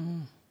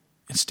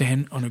 And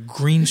stand on a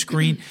green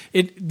screen.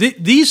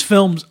 These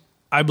films,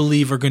 I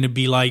believe, are going to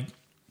be like,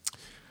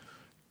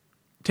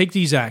 take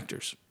these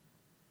actors,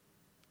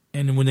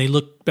 and when they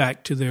look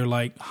back to their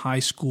like high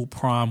school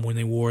prom when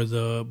they wore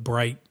the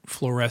bright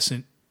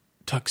fluorescent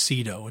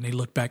tuxedo, and they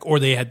look back, or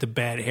they had the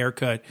bad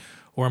haircut,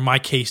 or in my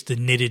case, the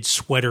knitted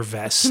sweater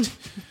vest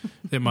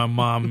that my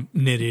mom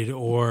knitted,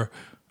 or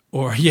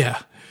the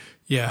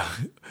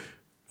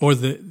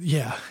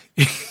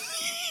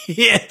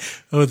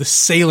the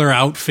sailor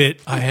outfit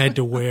I had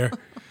to wear.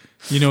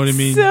 You know what I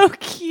mean? So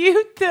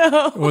cute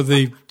though. Or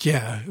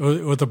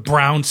the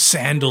brown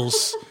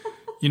sandals,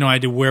 I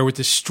had to wear with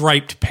the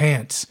striped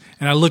pants.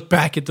 And I look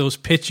back at those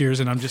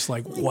pictures and I'm just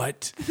like,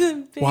 what?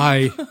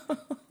 Why?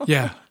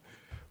 Yeah.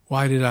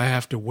 Why did I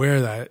have to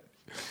wear that?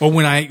 Or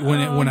when I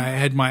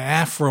had my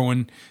afro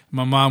and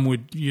my mom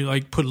would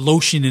put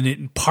lotion in it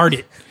and part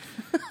it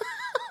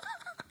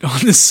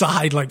on the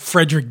side like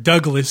Frederick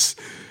Douglass,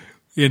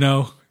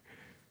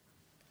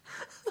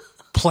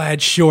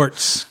 plaid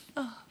shorts,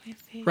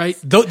 right?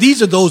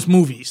 These are those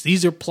movies.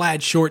 These are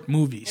plaid short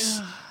movies.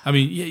 I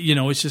mean,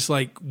 it's just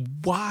like,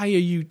 why are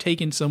you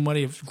taking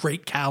somebody of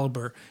great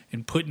caliber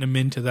and putting them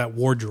into that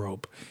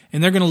wardrobe?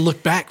 And they're going to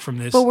look back from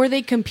this. But were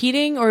they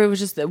competing, or it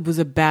was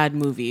a bad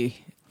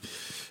movie?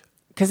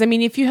 Because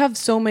if you have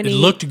so many, it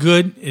looked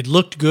good,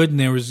 and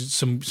there was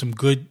some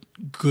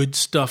good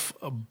stuff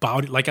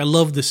about it. Like I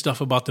love the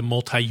stuff about the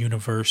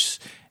multi-universe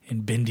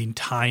and bending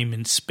time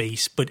and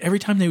space. But every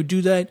time they would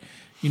do that,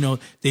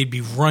 they'd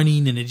be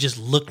running and it just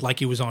looked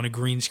like it was on a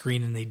green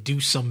screen, and they do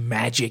some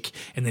magic,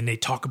 and then they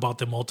talk about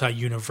the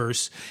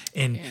multi-universe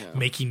and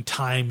making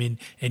time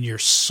and your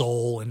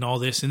soul and all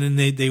this. And then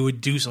they would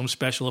do some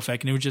special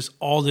effect, and it was just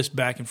all this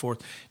back and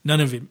forth.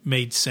 None of it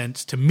made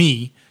sense to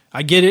me.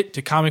 I get it,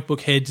 to comic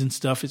book heads and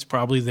stuff, it's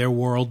probably their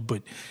world,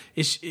 but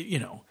it's,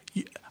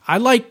 I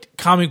liked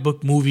comic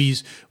book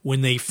movies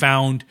when they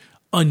found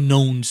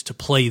unknowns to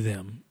play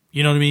them.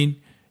 You know what I mean?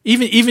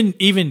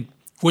 Even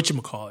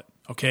whatchamacallit,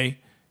 okay?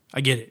 I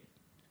get it,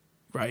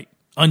 right?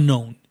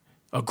 Unknown.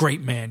 A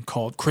great man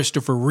called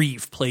Christopher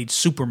Reeve played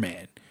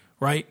Superman,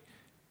 right?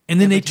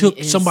 And then they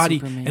took somebody,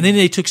 Superman. And then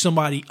they took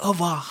somebody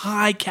of a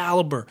high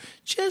caliber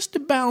just to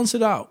balance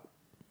it out,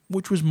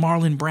 which was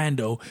Marlon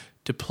Brando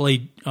to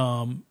play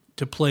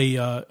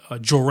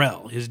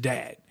Jor-El, his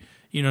dad.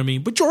 You know what I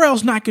mean? But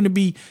Jor-El's not going to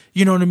be,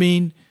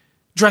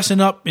 dressing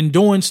up and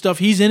doing stuff.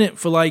 He's in it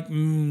for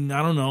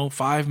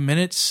 5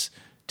 minutes,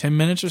 10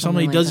 minutes or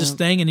something. He does his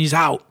thing and he's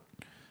out.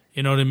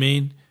 You know what I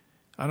mean?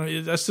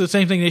 That's the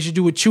same thing they should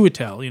do with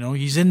Chiwetel.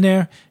 He's in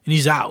there and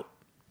he's out.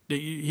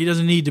 He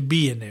doesn't need to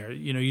be in there.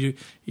 You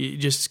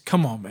just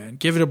come on, man,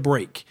 give it a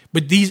break.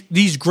 But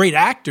these great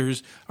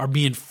actors are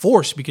being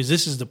forced because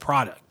this is the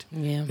product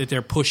that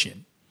they're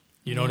pushing.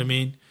 You know what I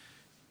mean?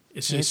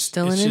 It's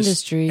still an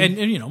industry. And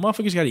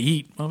motherfuckers got to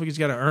eat. Motherfuckers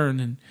got to earn.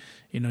 And,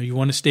 you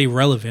want to stay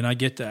relevant. I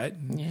get that.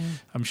 Yeah.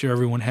 I'm sure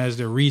everyone has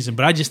their reason.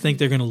 But I just think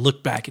they're going to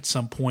look back at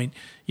some point.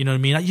 You know what I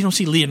mean? You don't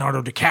see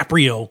Leonardo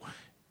DiCaprio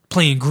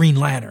playing Green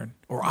Lantern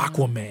or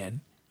Aquaman.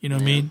 You know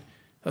what I mean?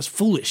 That's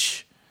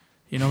foolish.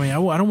 You know what I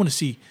mean? I don't want to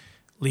see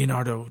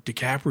Leonardo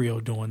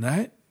DiCaprio doing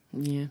that.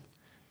 Yeah.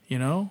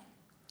 Yeah.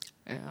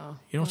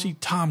 You don't see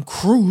Tom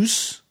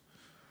Cruise.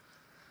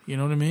 You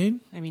know what I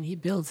mean? I mean, he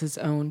builds his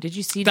own. Did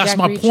you see That's Jack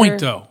my Reacher? point,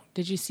 though.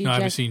 Did you see No, Jack? I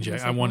haven't seen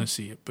Jack. I want to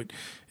see it. But,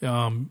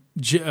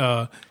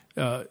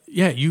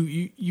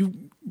 you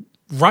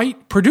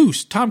write,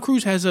 produce. Tom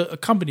Cruise has a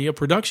company, a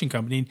production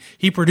company. And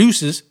he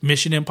produces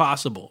Mission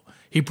Impossible.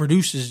 He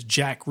produces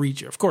Jack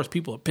Reacher. Of course,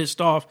 people are pissed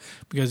off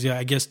because,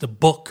 I guess the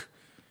book,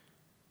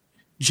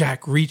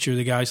 Jack Reacher,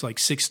 the guy's like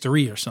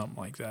 6'3" or something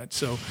like that.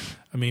 So,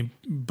 I mean,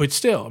 but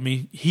still, I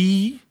mean,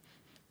 he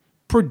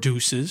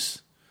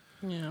produces,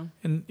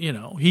 and,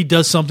 he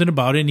does something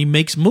about it and he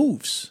makes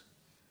moves.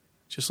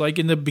 Just like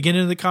in the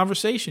beginning of the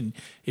conversation.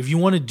 If you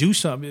want to do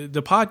something,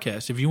 the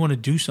podcast, if you want to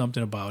do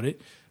something about it,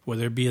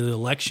 whether it be an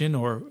election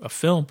or a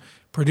film,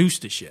 produce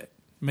the shit.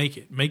 Make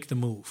it. Make the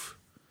move.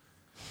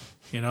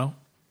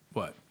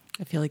 What?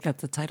 I feel like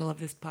that's the title of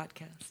this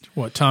podcast.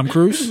 What, Tom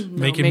Cruise? No,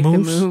 making make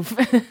moves? the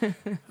move.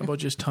 How about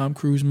just Tom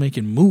Cruise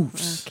making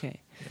moves? Okay.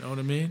 You know what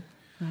I mean?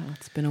 Oh,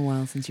 it's been a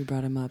while since you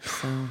brought him up,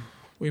 so...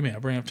 What do you mean? I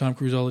bring up Tom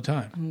Cruise all the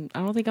time. I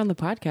don't think on the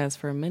podcast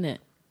for a minute.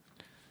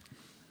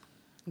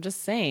 I'm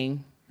just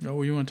saying. Oh,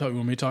 what you want to talk? You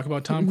want me to talk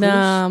about Tom Cruise? No,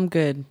 I'm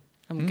good.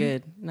 I'm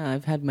good. No,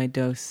 I've had my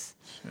dose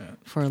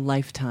for a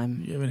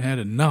lifetime. You haven't had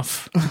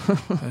enough.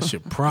 That's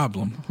your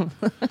problem.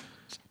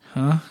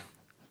 Huh?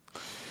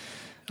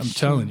 I'm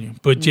telling you.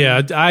 But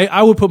yeah,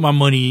 I would put my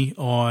money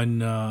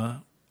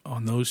on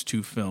those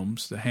two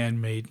films, The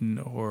Handmaiden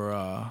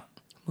or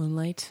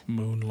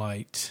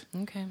Moonlight.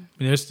 Okay. I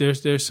mean,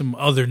 there's some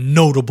other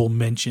notable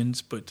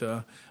mentions, but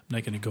I'm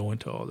not going to go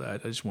into all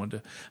that.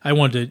 I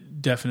wanted to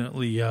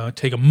definitely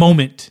take a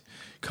moment,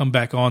 come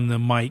back on the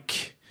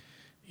mic,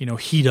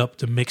 heat up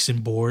the mixing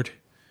board.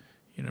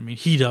 You know what I mean?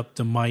 Heat up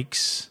the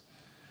mics.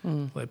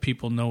 Let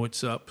people know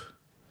what's up.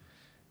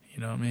 You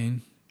know what I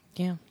mean?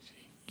 Yeah.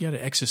 You got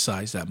to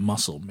exercise that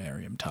muscle,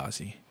 Miriam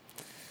Tazi.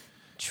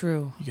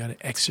 True. You got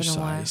to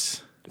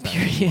exercise.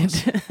 Period.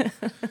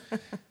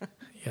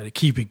 You got to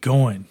keep it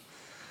going.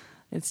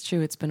 It's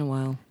true. It's been a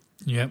while.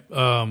 Yep.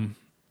 Yeah.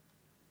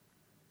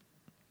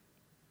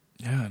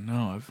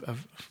 No.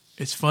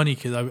 It's funny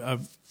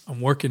because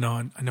I'm working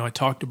on. I know I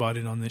talked about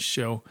it on this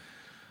show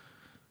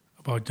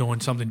about doing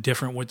something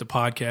different with the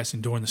podcast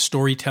and doing the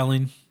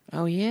storytelling.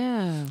 Oh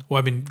yeah. Well,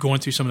 I've been going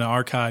through some of the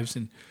archives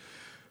and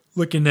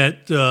looking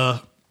at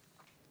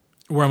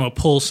where I'm gonna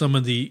pull some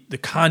of the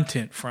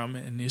content from,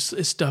 and it's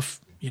stuff,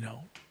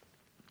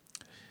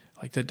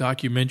 like that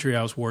documentary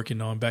I was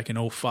working on back in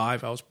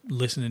 2005. I was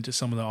listening to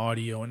some of the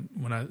audio, and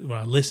when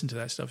I listen to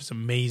that stuff, it's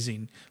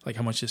amazing, like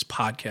how much this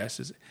podcast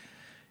is.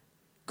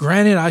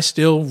 Granted, I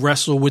still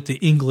wrestle with the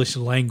English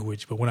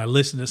language, but when I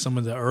listen to some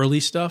of the early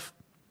stuff,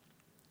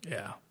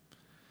 yeah.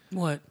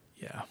 What?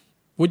 Yeah.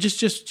 Well,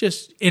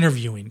 just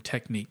interviewing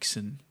techniques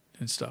and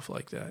stuff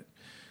like that.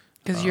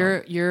 Because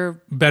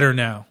you're better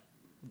now.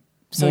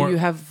 So you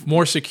have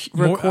more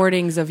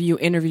recordings of you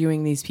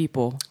interviewing these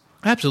people.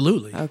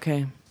 Absolutely.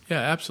 Okay. Yeah,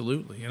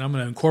 absolutely. And I'm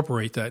going to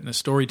incorporate that in a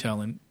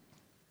storytelling,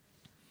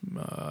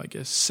 I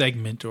guess,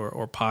 segment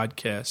or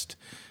podcast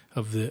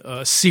of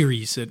the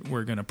series that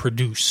we're going to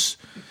produce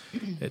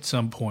at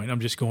some point.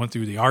 I'm just going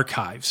through the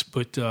archives,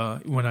 but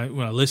when I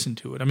listen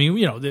to it, I mean,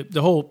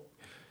 the whole.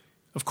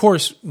 Of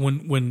course,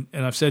 when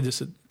and I've said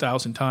this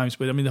 1,000 times,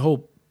 but I mean the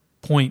whole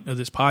point of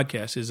this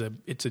podcast is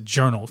it's a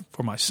journal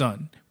for my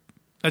son.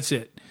 That's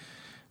it.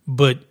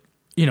 But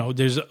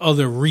there's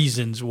other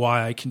reasons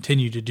why I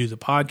continue to do the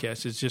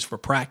podcast. It's just for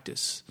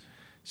practice.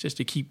 It's just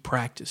to keep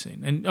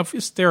practicing, and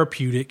it's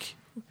therapeutic.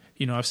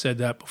 I've said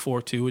that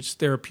before too. It's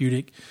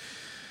therapeutic.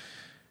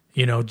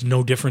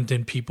 No different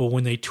than people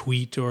when they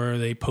tweet or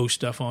they post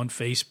stuff on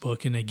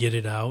Facebook and they get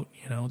it out.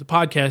 The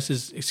podcast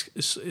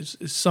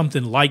is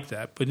something like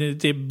that. But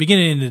at the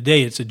beginning of the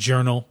day, it's a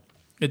journal.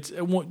 It's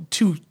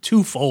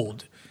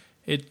twofold.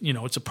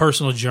 It's a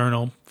personal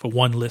journal for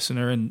one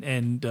listener, and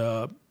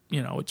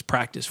it's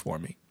practice for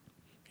me.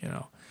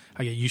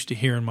 I get used to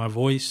hearing my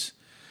voice,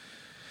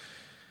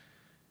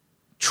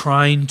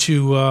 trying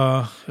to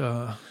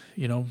I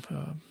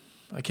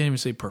can't even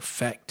say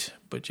perfect,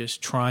 but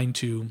just trying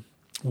to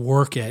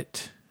work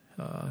at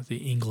the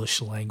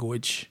English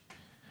language.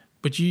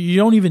 But you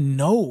don't even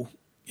know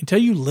until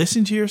you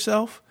listen to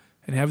yourself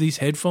and have these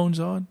headphones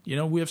on.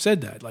 We have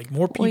said that. Like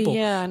more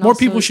people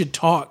people should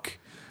talk,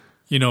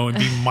 and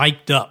be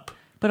mic'd up.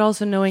 But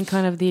also knowing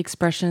kind of the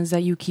expressions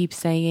that you keep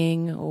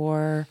saying,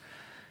 or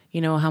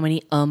how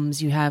many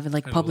ums you have in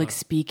like public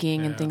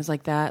speaking and things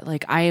like that.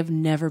 Like I have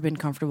never been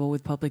comfortable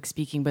with public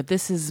speaking, but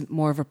this is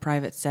more of a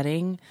private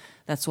setting.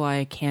 That's why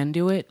I can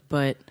do it,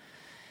 but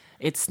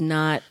it's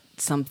not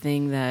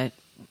something that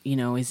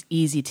is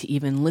easy to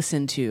even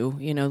listen to.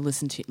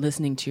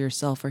 Listening to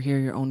yourself or hear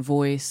your own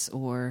voice,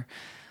 or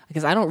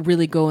because I don't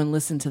really go and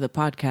listen to the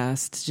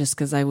podcast just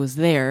because I was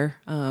there.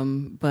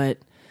 But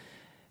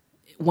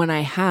when I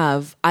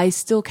have, I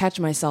still catch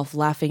myself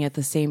laughing at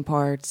the same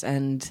parts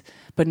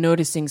but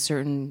noticing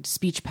certain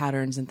speech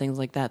patterns and things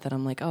like that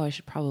I'm like, oh, I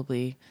should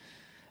probably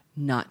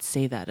not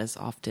say that as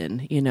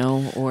often,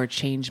 or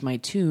change my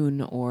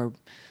tune or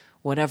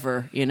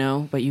whatever,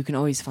 but you can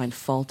always find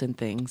fault in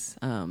things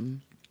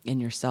in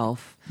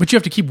yourself. But you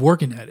have to keep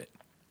working at it.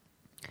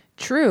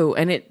 True.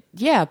 And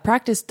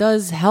practice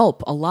does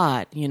help a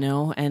lot,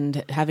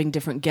 and having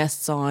different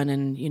guests on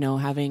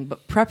and,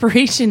 but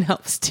preparation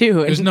helps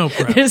too. There's no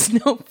prep. There's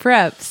no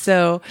prep.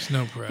 So, there's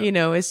no prep.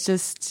 It's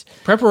just.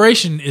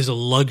 Preparation is a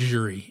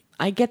luxury.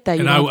 I get that.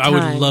 And I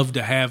would love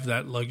to have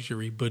that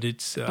luxury, but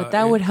it's. But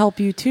that would help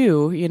you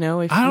too,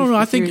 if I don't know.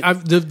 I think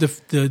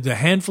the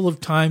handful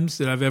of times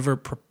that I've ever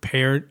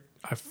prepared,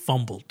 I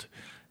fumbled.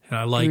 And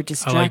I like. You're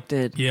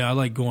distracted. I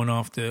like going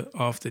off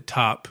the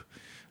top.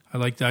 I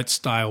like that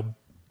style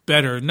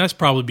better, and that's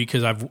probably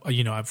because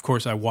of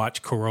course I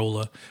watch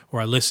Corolla,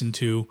 or I listen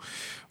to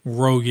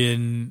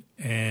Rogan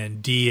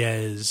and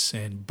Diaz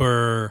and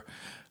Burr,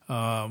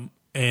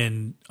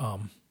 and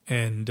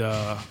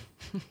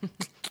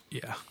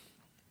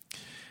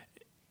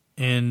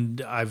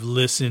I've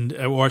listened,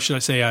 or should I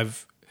say,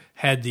 I've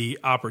had the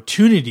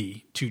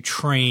opportunity to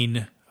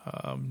train,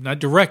 not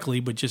directly,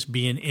 but just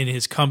being in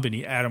his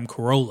company, Adam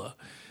Carolla.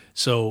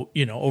 So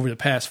over the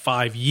past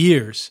 5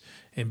 years.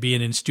 And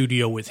being in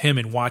studio with him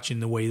and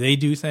watching the way they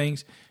do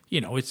things,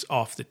 it's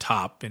off the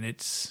top, and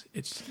it's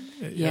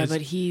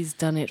but he's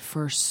done it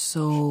for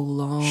so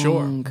long.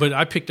 Sure, but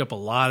I picked up a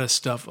lot of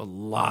stuff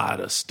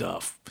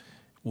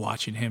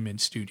watching him in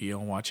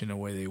studio and watching the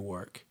way they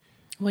work.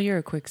 Well, you're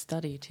a quick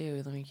study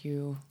too. Like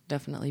you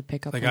definitely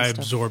pick up. Like on I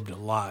stuff. absorbed a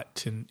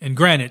lot, and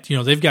granted,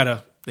 they've got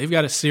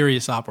a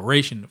serious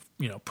operation.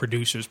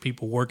 Producers,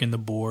 people working the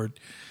board,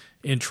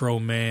 intro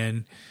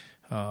man.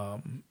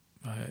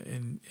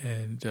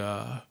 And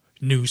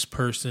news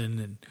person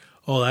and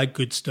all that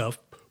good stuff,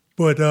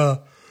 but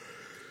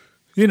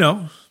he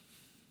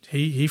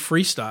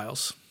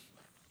freestyles,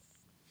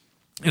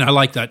 and I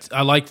like that.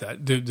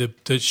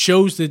 The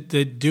shows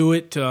that do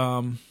it,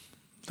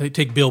 they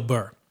take Bill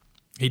Burr.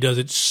 He does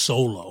it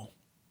solo.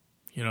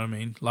 You know what I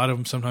mean? A lot of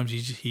them sometimes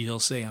he'll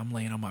say, "I'm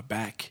laying on my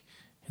back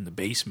in the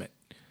basement,"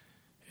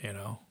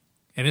 and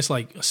it's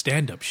like a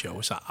stand-up show.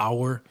 It's an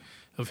hour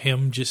of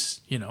him just,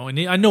 and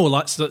I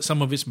know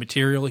some of his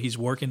material he's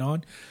working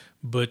on,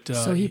 but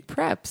so he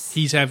preps.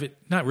 He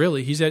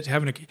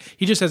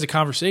just has a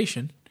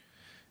conversation.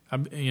 I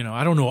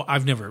don't know.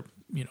 I've never,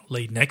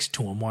 laid next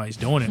to him while he's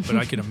doing it, but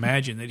I can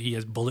imagine that he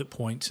has bullet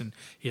points and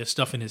he has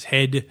stuff in his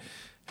head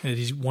that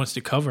he wants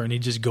to cover, and he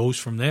just goes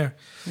from there.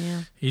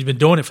 Yeah. He's been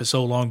doing it for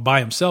so long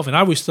by himself, and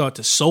I always thought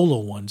the solo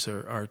ones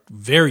are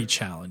very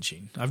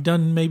challenging. I've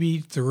done maybe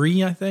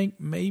 3, I think,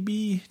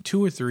 maybe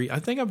 2 or 3. I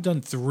think I've done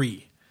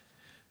 3.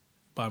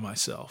 By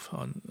myself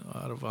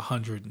out of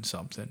 100 and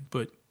something,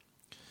 but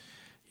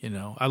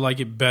I like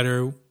it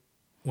better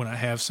when I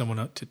have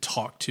someone to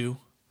talk to.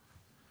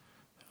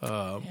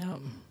 So,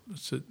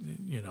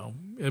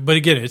 but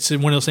again, it's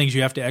one of those things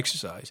you have to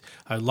exercise.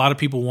 A lot of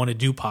people want to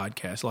do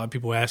podcasts. A lot of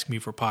people ask me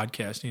for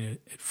podcasting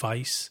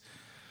advice.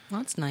 Well,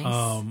 that's nice.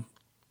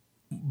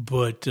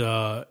 But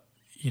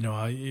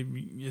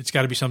it's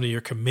got to be something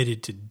you're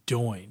committed to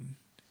doing,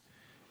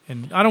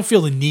 and I don't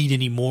feel the need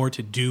anymore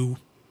to do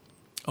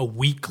a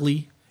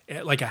weekly,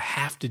 like I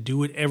have to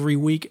do it every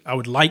week. I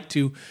would like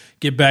to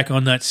get back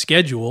on that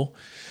schedule,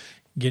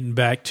 getting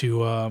back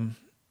to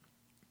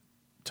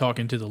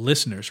talking to the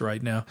listeners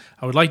right now.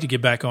 I would like to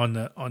get back on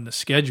the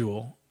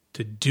schedule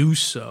to do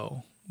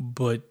so.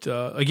 But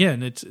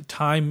again, it's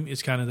time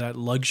is kind of that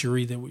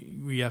luxury that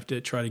we have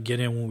to try to get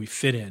in when we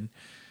fit in,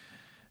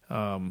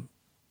 and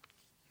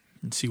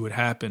see what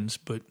happens.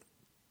 But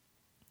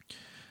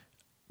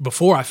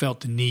before I felt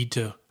the need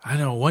to, I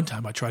know one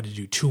time I tried to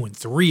do 2 and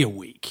 3 a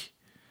week,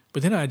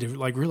 but then I had to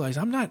realize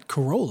I'm not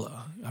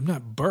Corolla, I'm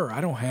not Burr,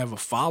 I don't have a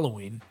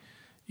following,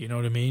 you know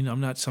what I mean?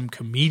 I'm not some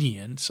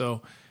comedian,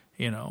 so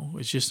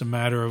it's just a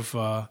matter of,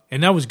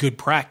 and that was good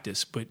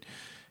practice, but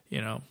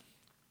what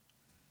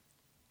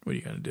are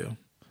you going to do?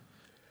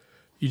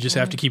 You just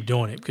have to keep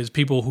doing it, because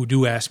people who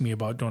do ask me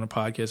about doing a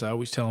podcast, I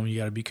always tell them you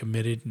got to be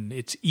committed, and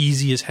it's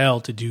easy as hell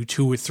to do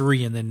 2 or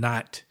 3 and then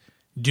not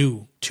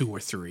do 2 or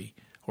 3.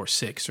 Or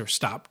 6, or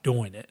stop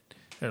doing it.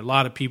 There are a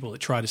lot of people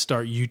that try to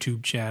start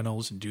YouTube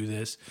channels and do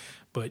this,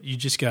 but you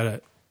just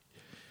gotta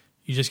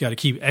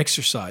keep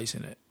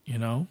exercising it.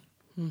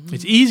 Mm-hmm.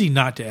 It's easy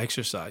not to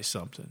exercise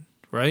something,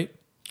 right?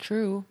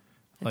 True,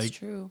 it's like,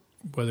 true.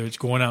 Whether it's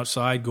going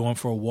outside, going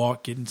for a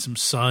walk, getting some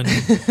sun.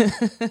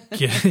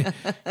 That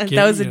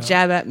was a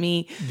jab at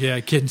me. Yeah,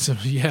 getting some.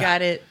 Yeah,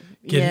 got it.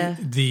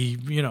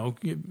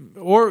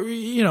 Or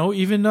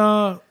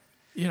even.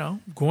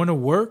 Going to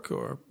work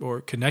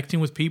or connecting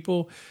with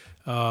people,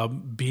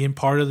 being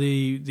part of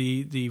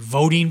the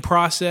voting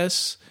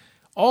process,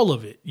 all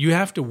of it. You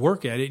have to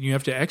work at it, and you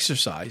have to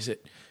exercise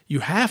it. You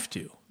have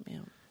to.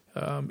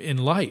 Yeah. In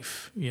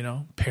life,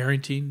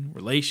 parenting,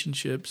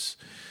 relationships,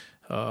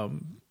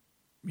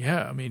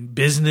 yeah, I mean,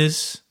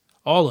 business,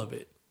 all of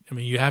it. I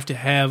mean, you have to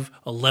have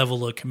a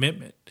level of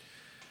commitment,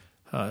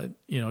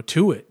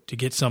 to it to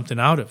get something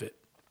out of it.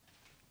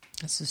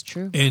 This is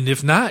true. And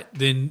if not,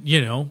 then,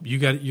 you're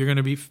going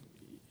to be,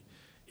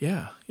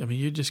 I mean,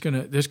 you're just going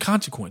to, there's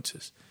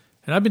consequences.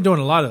 And I've been doing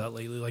a lot of that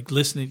lately, like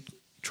listening,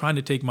 trying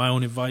to take my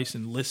own advice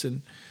and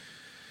listen.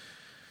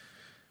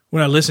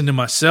 When I listen to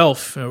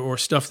myself or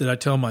stuff that I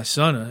tell my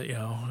son,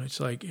 it's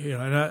like,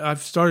 and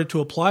I've started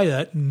to apply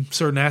that in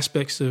certain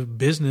aspects of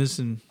business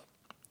and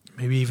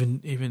maybe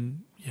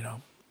even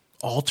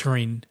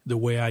altering the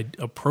way I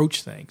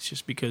approach things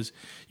just because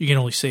you can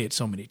only say it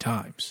so many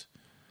times,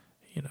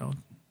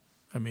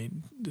 I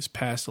mean, this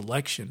past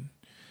election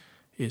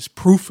is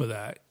proof of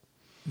that.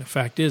 And the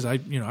fact is, I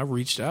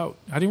reached out.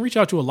 I didn't reach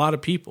out to a lot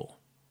of people,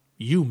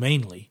 you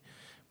mainly,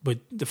 but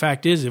the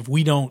fact is, if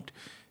we don't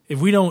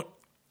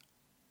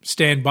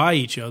stand by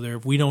each other,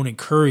 if we don't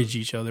encourage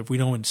each other, if we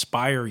don't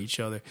inspire each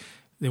other,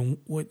 then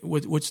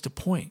what's the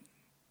point?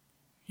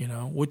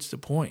 What's the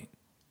point?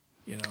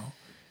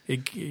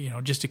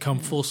 Just to come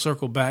full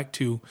circle back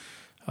to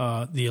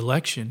the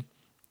election.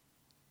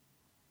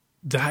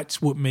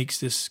 That's what makes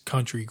this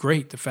country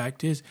great. The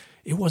fact is,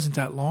 it wasn't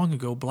that long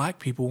ago black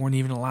people weren't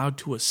even allowed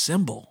to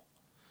assemble.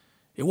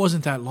 It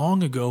wasn't that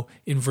long ago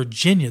in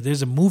Virginia.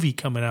 There's a movie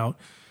coming out.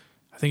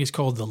 I think it's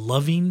called The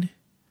Loving.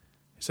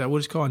 Is that what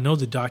it's called? I know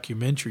the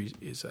documentary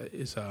is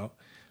out.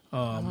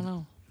 I don't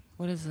know.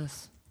 What is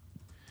this?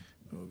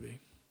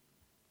 Movie.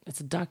 It's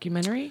a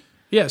documentary?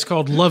 Yeah, it's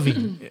called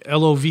Loving.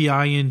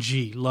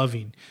 Loving.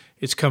 Loving.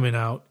 It's coming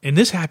out. And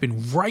this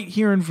happened right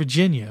here in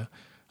Virginia.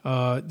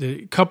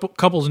 The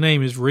couple's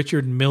name is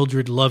Richard and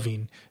Mildred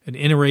Loving, an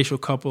interracial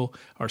couple.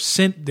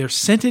 They're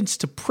sentenced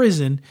to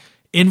prison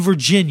in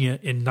Virginia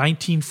in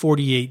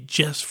 1948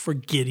 just for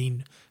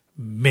getting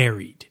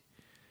married.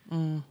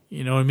 You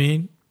know what I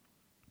mean?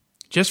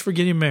 Just for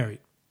getting married.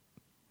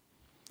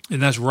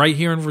 And that's right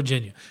here in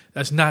Virginia.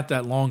 That's not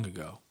that long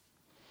ago.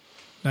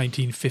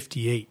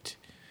 1958.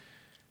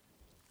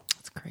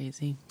 That's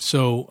crazy.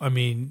 So, I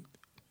mean,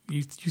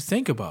 you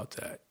think about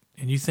that.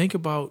 And you think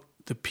about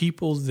the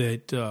people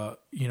that,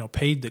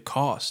 paid the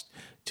cost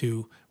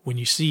to, when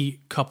you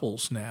see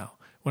couples now.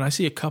 When I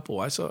see a couple,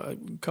 I saw a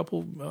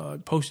couple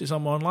posted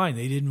something online.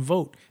 They didn't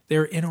vote.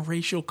 They're an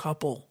interracial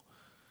couple.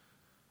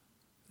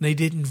 They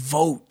didn't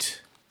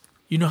vote.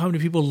 You know how many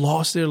people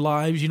lost their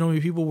lives? You know how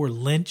many people were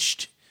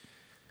lynched?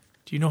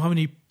 Do you know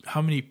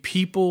how many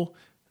people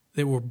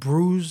that were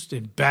bruised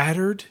and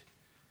battered?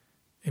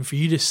 And for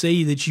you to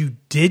say that you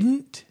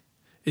didn't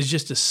is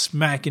just a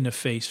smack in the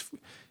face for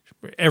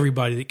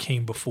everybody that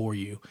came before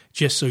you,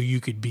 just so you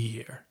could be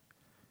here.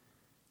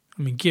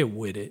 I mean, get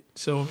with it.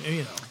 So,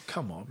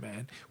 come on,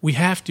 man. We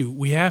have to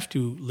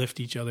lift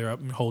each other up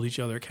and hold each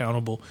other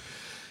accountable.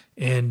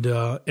 And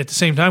at the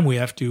same time, we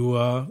have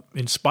to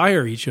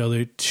inspire each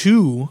other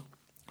to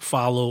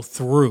follow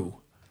through.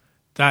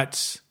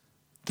 That's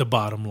the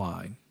bottom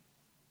line.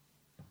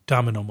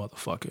 Domino,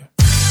 motherfucker.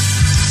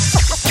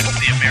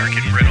 The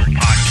American Riddle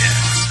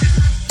Podcast.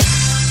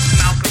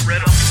 Malcolm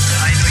Riddle.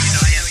 I know you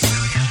know him.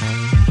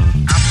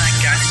 I'm that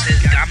guy that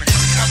says domino,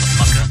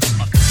 motherfucker.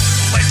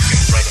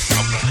 Light-skinned brother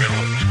Malcolm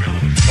Riddle.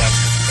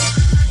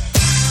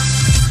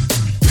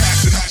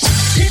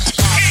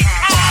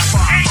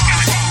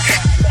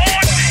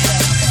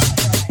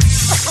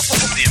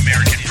 The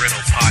American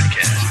Riddle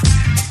Podcast.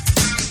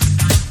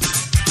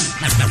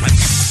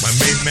 My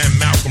main man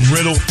Malcolm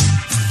Riddle.